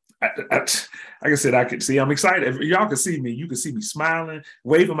 like I said, I can see, I'm excited. If y'all can see me, you can see me smiling,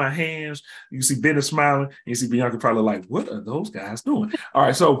 waving my hands. You can see Bennett smiling, and you see Bianca probably like, what are those guys doing? All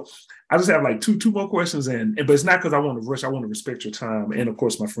right, so I just have like two more questions, but it's not because I want to rush. I want to respect your time, and of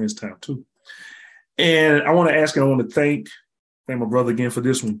course my friend's time too. And I want to ask, and I want to thank my brother again for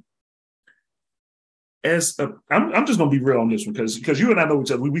this one. I'm just going to be real on this one, because you and I know each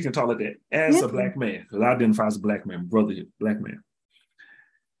other. We can talk like that. As a Black man, because I identify as a Black man, brother, Black man.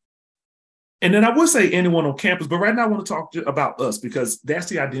 And then I would say anyone on campus, but right now I want to talk about us, because that's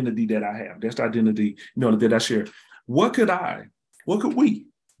the identity that I have. That's the identity, that I share. What could we,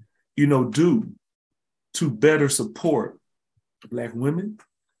 do to better support Black women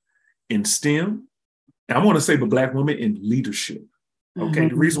in STEM? And I want to say, but Black women in leadership. Okay. Mm-hmm.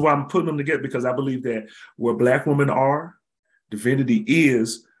 The reason why I'm putting them together, because I believe that where Black women are, divinity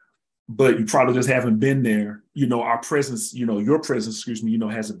is, but you probably just haven't been there. Our presence, your presence, excuse me,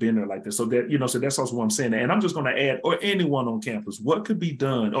 hasn't been there like that. So that, so that's also what I'm saying. And I'm just going to add, or anyone on campus, what could be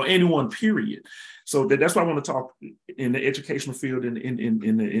done, or anyone, period. So that's why I want to talk in the educational field, in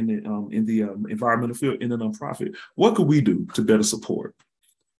the environmental field, in the nonprofit. What could we do to better support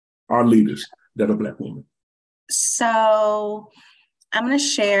our leaders that are Black women? So I'm going to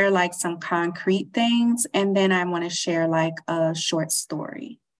share like some concrete things, and then I want to share like a short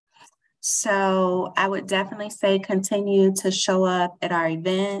story. So I would definitely say continue to show up at our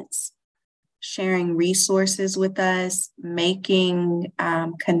events, sharing resources with us, making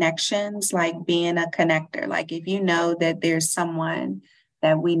connections, like being a connector. Like if you know that there's someone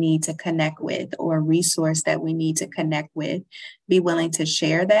that we need to connect with or a resource that we need to connect with, be willing to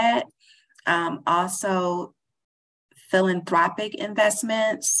share that. Also, philanthropic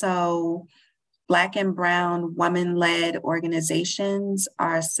investments. So Black and Brown woman-led organizations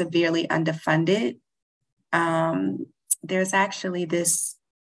are severely underfunded. There's actually this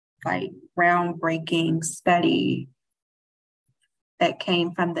like groundbreaking study that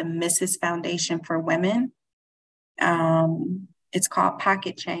came from the Mrs. Foundation for Women. It's called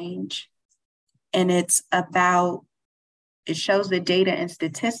Pocket Change. And it shows the data and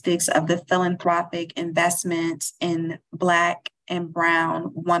statistics of the philanthropic investments in Black and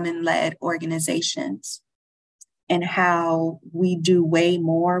Brown woman-led organizations and how we do way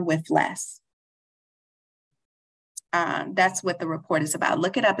more with less. That's what the report is about.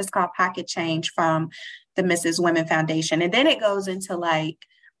 Look it up. It's called Pocket Change from the Mrs. Women Foundation. And then it goes into like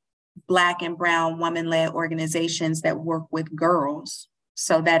Black and Brown woman-led organizations that work with girls.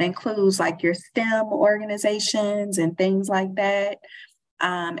 So that includes like your STEM organizations and things like that,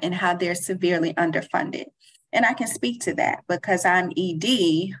 and how they're severely underfunded. And I can speak to that because I'm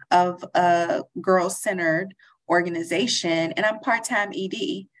ED of a girl-centered organization, and I'm part-time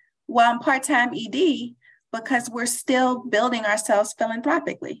ED. Well, I'm part-time ED because we're still building ourselves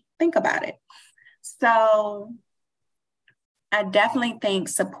philanthropically. Think about it. So I definitely think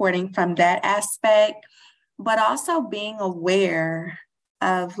supporting from that aspect, but also being aware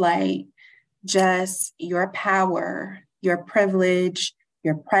of like just your power, your privilege,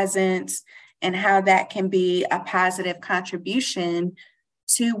 your presence, and how that can be a positive contribution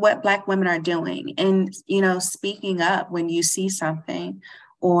to what Black women are doing. And, speaking up when you see something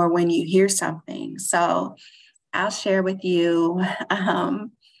or when you hear something. So I'll share with you, I'm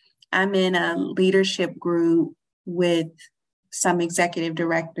in a leadership group with some executive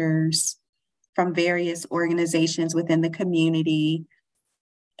directors from various organizations within the community.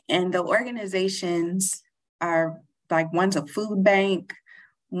 And the organizations are like, one's a food bank,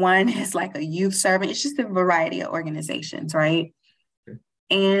 one is like a youth service. It's just a variety of organizations, right? Okay.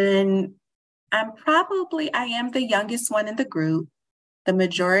 And I am the youngest one in the group. The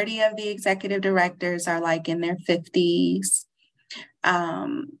majority of the executive directors are like in their 50s.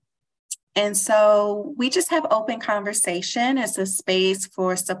 And so we just have open conversation. It's a space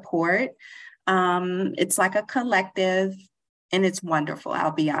for support. It's like a collective, and it's wonderful,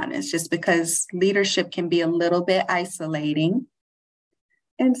 I'll be honest, just because leadership can be a little bit isolating.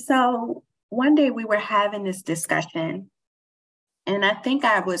 And so one day we were having this discussion, and I think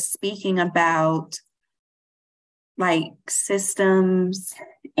I was speaking about like systems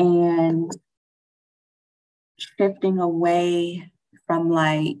and shifting away from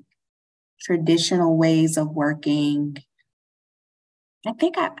like traditional ways of working. I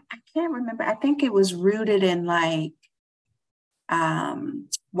think I can't remember. I think it was rooted in like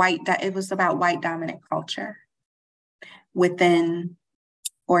it was about white dominant culture within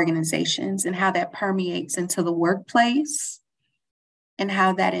organizations and how that permeates into the workplace and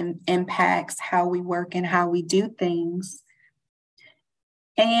how that impacts how we work and how we do things.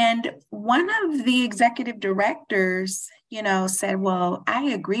 And one of the executive directors, said, well,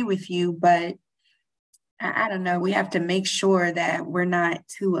 I agree with you, but I don't know, we have to make sure that we're not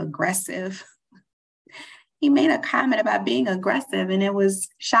too aggressive. He made a comment about being aggressive, and it was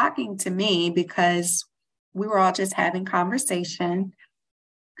shocking to me because we were all just having conversation.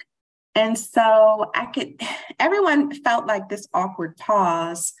 And so everyone felt like this awkward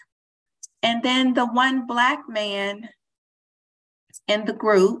pause. And then the one Black man in the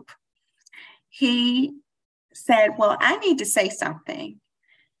group, he said, well, I need to say something.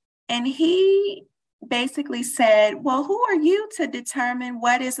 And he basically said, well, who are you to determine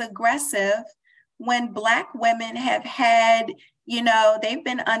what is aggressive when Black women have had, they've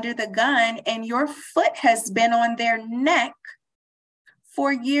been under the gun and your foot has been on their neck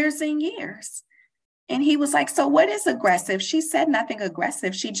for years and years? And he was like, so what is aggressive? She said nothing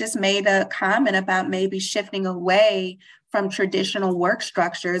aggressive. She just made a comment about maybe shifting away from traditional work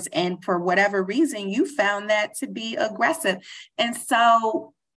structures. And for whatever reason, you found that to be aggressive. And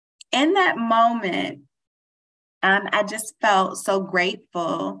so in that moment, I just felt so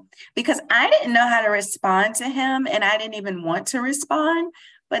grateful because I didn't know how to respond to him, and I didn't even want to respond.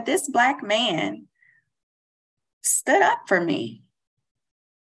 But this Black man stood up for me.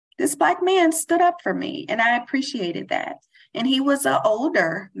 This Black man stood up for me, and I appreciated that. And he was an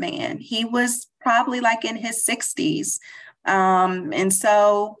older man. He was probably like in his 60s. And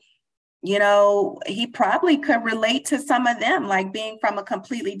so, you know, he probably could relate to some of them, like being from a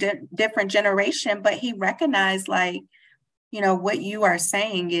completely different generation, but he recognized, like, you know, what you are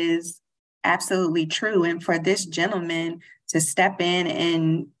saying is absolutely true. And for this gentleman to step in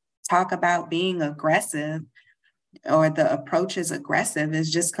and talk about being aggressive, or the approach is aggressive,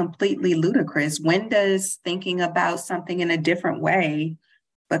 is just completely ludicrous. When does thinking about something in a different way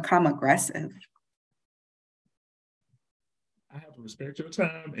become aggressive? I have to respect your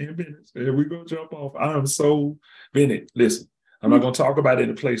time and minutes. And we're going to jump off. I'm so, Bennett, listen, I'm not going to talk about it in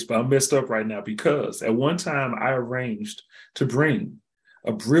a place, but I'm messed up right now because at one time I arranged to bring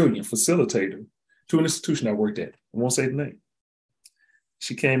a brilliant facilitator to an institution I worked at. I won't say the name.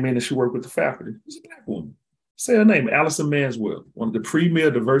 She came in and she worked with the faculty. It was a Black woman. Say her name, Allison Manswell, one of the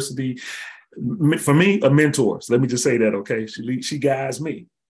premier diversity, for me, a mentor. So let me just say that, okay? She guides me.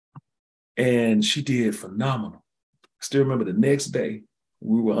 And she did phenomenal. I still remember the next day,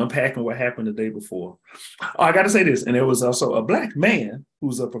 we were unpacking what happened the day before. Oh, I got to say this. And there was also a Black man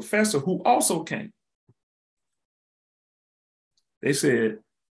who's a professor who also came. They said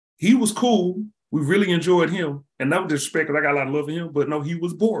he was cool. We really enjoyed him. And no disrespect, because I got a lot of love for him, but no, he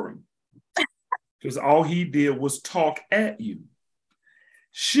was boring. Because all he did was talk at you.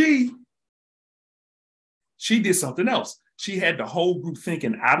 She did something else. She had the whole group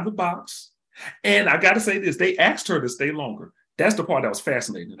thinking out of the box. And I got to say this, they asked her to stay longer. That's the part that was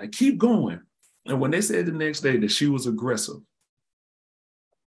fascinating. I keep going. And when they said the next day that she was aggressive,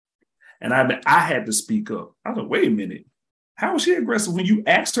 and I had to speak up. I was like, wait a minute. How was she aggressive when you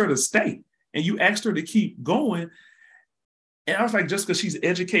asked her to stay and you asked her to keep going? And I was like, just because she's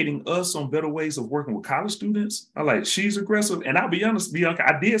educating us on better ways of working with college students, I'm like, she's aggressive. And I'll be honest, Bianca,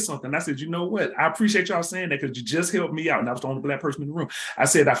 I did something. I said, you know what? I appreciate y'all saying that because you just helped me out. And I was the only Black person in the room. I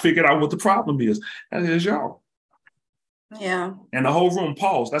said, I figured out what the problem is. And it's y'all. Yeah. And the whole room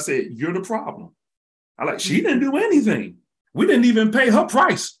paused. I said, you're the problem. I like, she didn't do anything. We didn't even pay her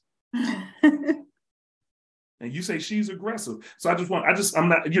price. And you say she's aggressive. So I'm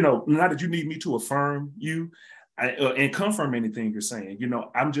not, you know, not that you need me to affirm you. And confirm anything you're saying. You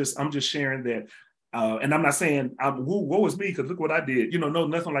know, I'm just sharing that. And I'm not saying, woe is me, because look what I did. You know, no,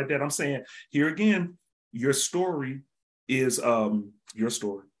 nothing like that. I'm saying, here again, your story is your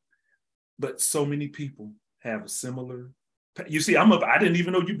story. But so many people have a similar, you see, I didn't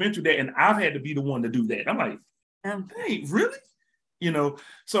even know you've been through that. And I've had to be the one to do that. I'm like, hey, really? You know,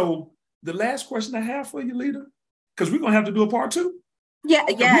 so the last question I have for you, Lita, because we're going to have to do a part 2. Yeah,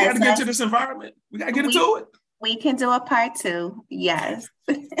 we got to get to this environment. We got to get into it. We can do a part 2. Yes.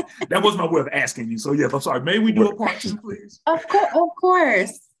 That was my way of asking you. So yes, I'm sorry. May we do a part 2, please? Of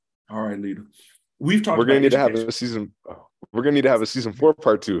course. All right, Lita. We're gonna need to have a season. We're gonna need to have a season 4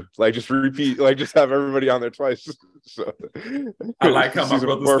 part 2. Like just repeat. Like just have everybody on there twice. So I like how my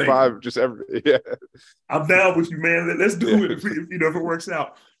brother's 4 or 5. Just yeah. I'm down with you, man. Let's do it. If it works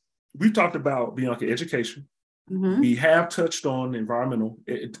out. We've talked about Bianca education. Mm-hmm. We have touched on environmental,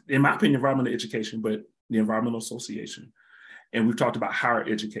 in my opinion, environmental education, but the Environmental Association. And we've talked about higher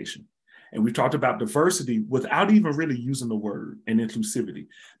education. And we've talked about diversity without even really using the word, and inclusivity.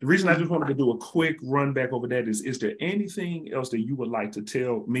 The reason I just wanted to do a quick run back over that is there anything else that you would like to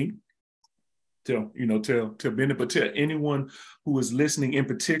tell me? Tell Bennett, but tell anyone who is listening in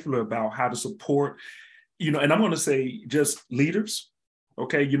particular about how to support, and I'm going to say just leaders.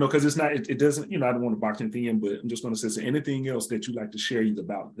 Okay, because it doesn't, I don't want to box anything in, but I'm just going to say, so anything else that you'd like to share either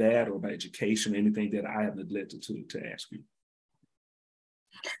about that or about education, anything that I have neglected to ask you?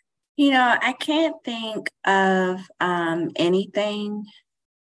 I can't think of anything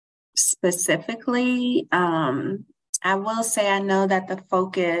specifically. I will say I know that the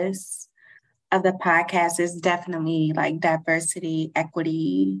focus of the podcast is definitely like diversity,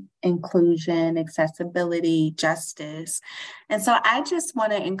 equity, inclusion, accessibility, justice. And so I just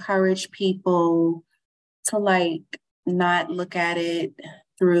want to encourage people to not look at it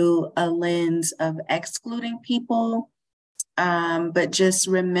through a lens of excluding people, but just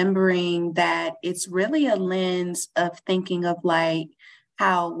remembering that it's really a lens of thinking of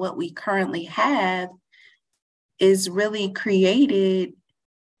how what we currently have is really created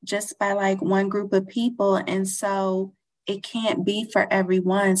just by one group of people. And so it can't be for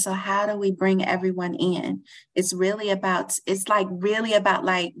everyone. So how do we bring everyone in? It's really about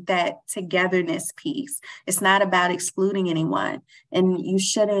like that togetherness piece. It's not about excluding anyone. And you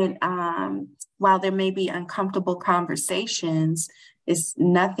shouldn't, while there may be uncomfortable conversations, it's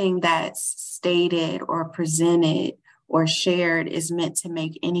nothing that's stated or presented or shared is meant to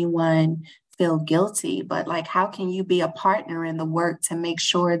make anyone feel guilty. But like, how can you be a partner in the work to make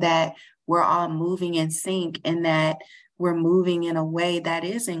sure that we're all moving in sync and that we're moving in a way that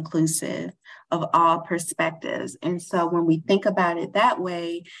is inclusive of all perspectives? And so when we think about it that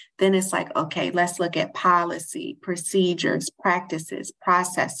way, then it's like, okay, let's look at policy, procedures, practices,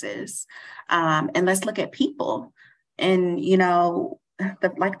 processes, and let's look at people. And,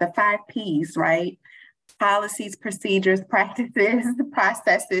 the 5 Ps, right? Policies, procedures, practices,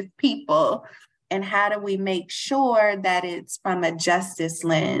 processes, people. And how do we make sure that it's from a justice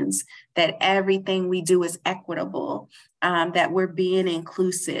lens, that everything we do is equitable, that we're being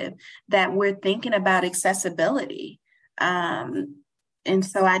inclusive, that we're thinking about accessibility. And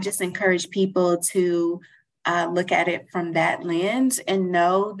so I just encourage people to look at it from that lens and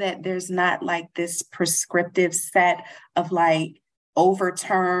know that there's not like this prescriptive set of like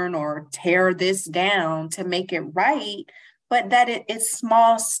overturn or tear this down to make it right, but that it's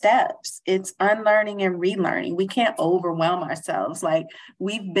small steps. It's unlearning and relearning. We can't overwhelm ourselves. Like,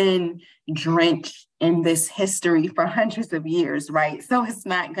 we've been drenched in this history for hundreds of years, right? So it's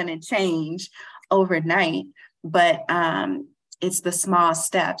not going to change overnight, but it's the small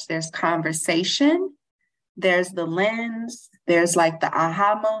steps. There's conversation, there's the lens, there's like the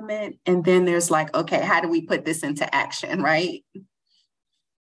aha moment, and then there's like, okay, how do we put this into action, right?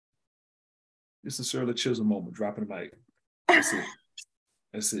 It's a Shirley Chisholm moment, dropping the mic. That's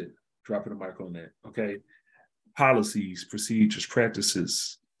it. Dropping the mic on that. Okay. Policies, procedures,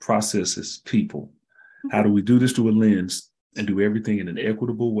 practices, processes, people. How do we do this through a lens and do everything in an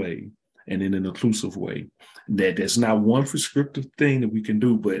equitable way and in an inclusive way? There's not one prescriptive thing that we can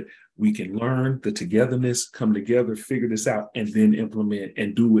do, but we can learn the togetherness, come together, figure this out, and then implement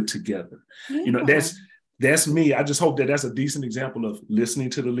and do it together. Yeah. That's me. I just hope that that's a decent example of listening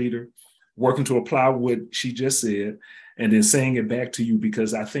to the leader, working to apply what she just said, and then saying it back to you,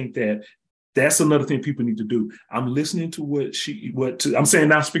 because I think that's another thing people need to do. I'm listening to I'm saying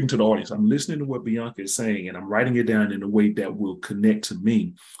now, speaking to the audience, I'm listening to what Bianca is saying, and I'm writing it down in a way that will connect to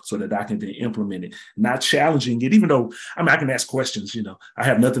me so that I can then implement it, not challenging it, even though, I can ask questions, I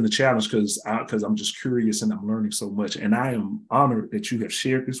have nothing to challenge because I'm just curious and I'm learning so much. And I am honored that you have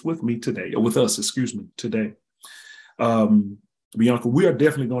shared this with me today, or with us, today. Bianca, we are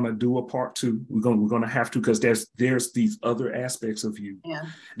definitely going to do a part 2. We're going to have to, because there's these other aspects of you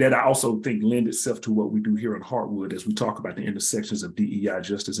that I also think lend itself to what we do here in Heartwood as we talk about the intersections of DEI,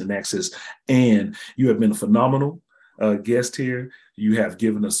 justice, and access. And you have been a phenomenal guest here. You have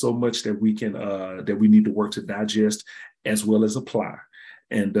given us so much that we need to work to digest as well as apply.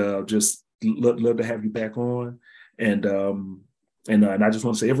 And just love to have you back on. And I just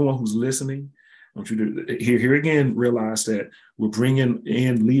want to say, everyone who's listening, I want you to here again realize that we're bringing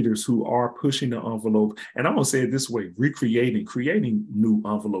in leaders who are pushing the envelope. And I'm going to say it this way, creating new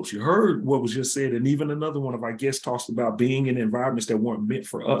envelopes. You heard what was just said. And even another one of our guests talks about being in environments that weren't meant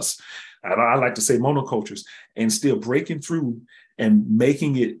for us. I like to say monocultures, and still breaking through and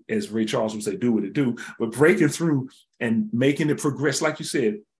making it, as Ray Charles would say, do what it do, but breaking through and making it progress. Like you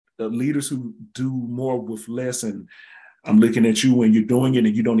said, leaders who do more with less. And I'm looking at you when you're doing it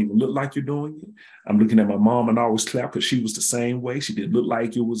and you don't even look like you're doing it. I'm looking at my mom, and I always clap because she was the same way. She didn't look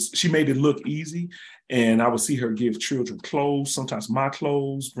like she made it look easy. And I would see her give children clothes, sometimes my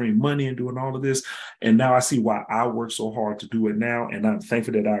clothes, bring money and doing all of this. And now I see why I work so hard to do it now. And I'm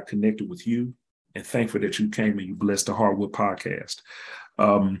thankful that I connected with you, and thankful that you came and you blessed the Heartwood Podcast.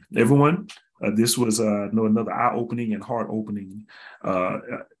 Everyone, this was another eye-opening and heart-opening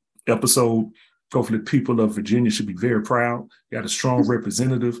episode. Hopefully people of Virginia should be very proud. You got a strong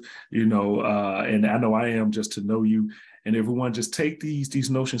representative, and I know I am, just to know you. And everyone, just take these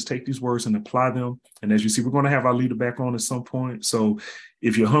notions, take these words and apply them. And as you see, we're going to have our leader back on at some point. So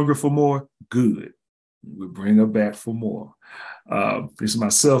if you're hungry for more, good. We'll bring her back for more. This is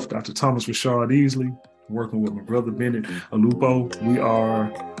myself, Dr. Thomas Rashard Easley, working with my brother Bennett Alupo. We are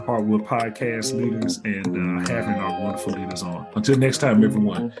Heartwood Podcast leaders, and having our wonderful leaders on. Until next time,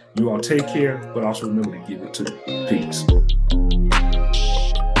 everyone, you all take care, but also remember to give it to. Peace.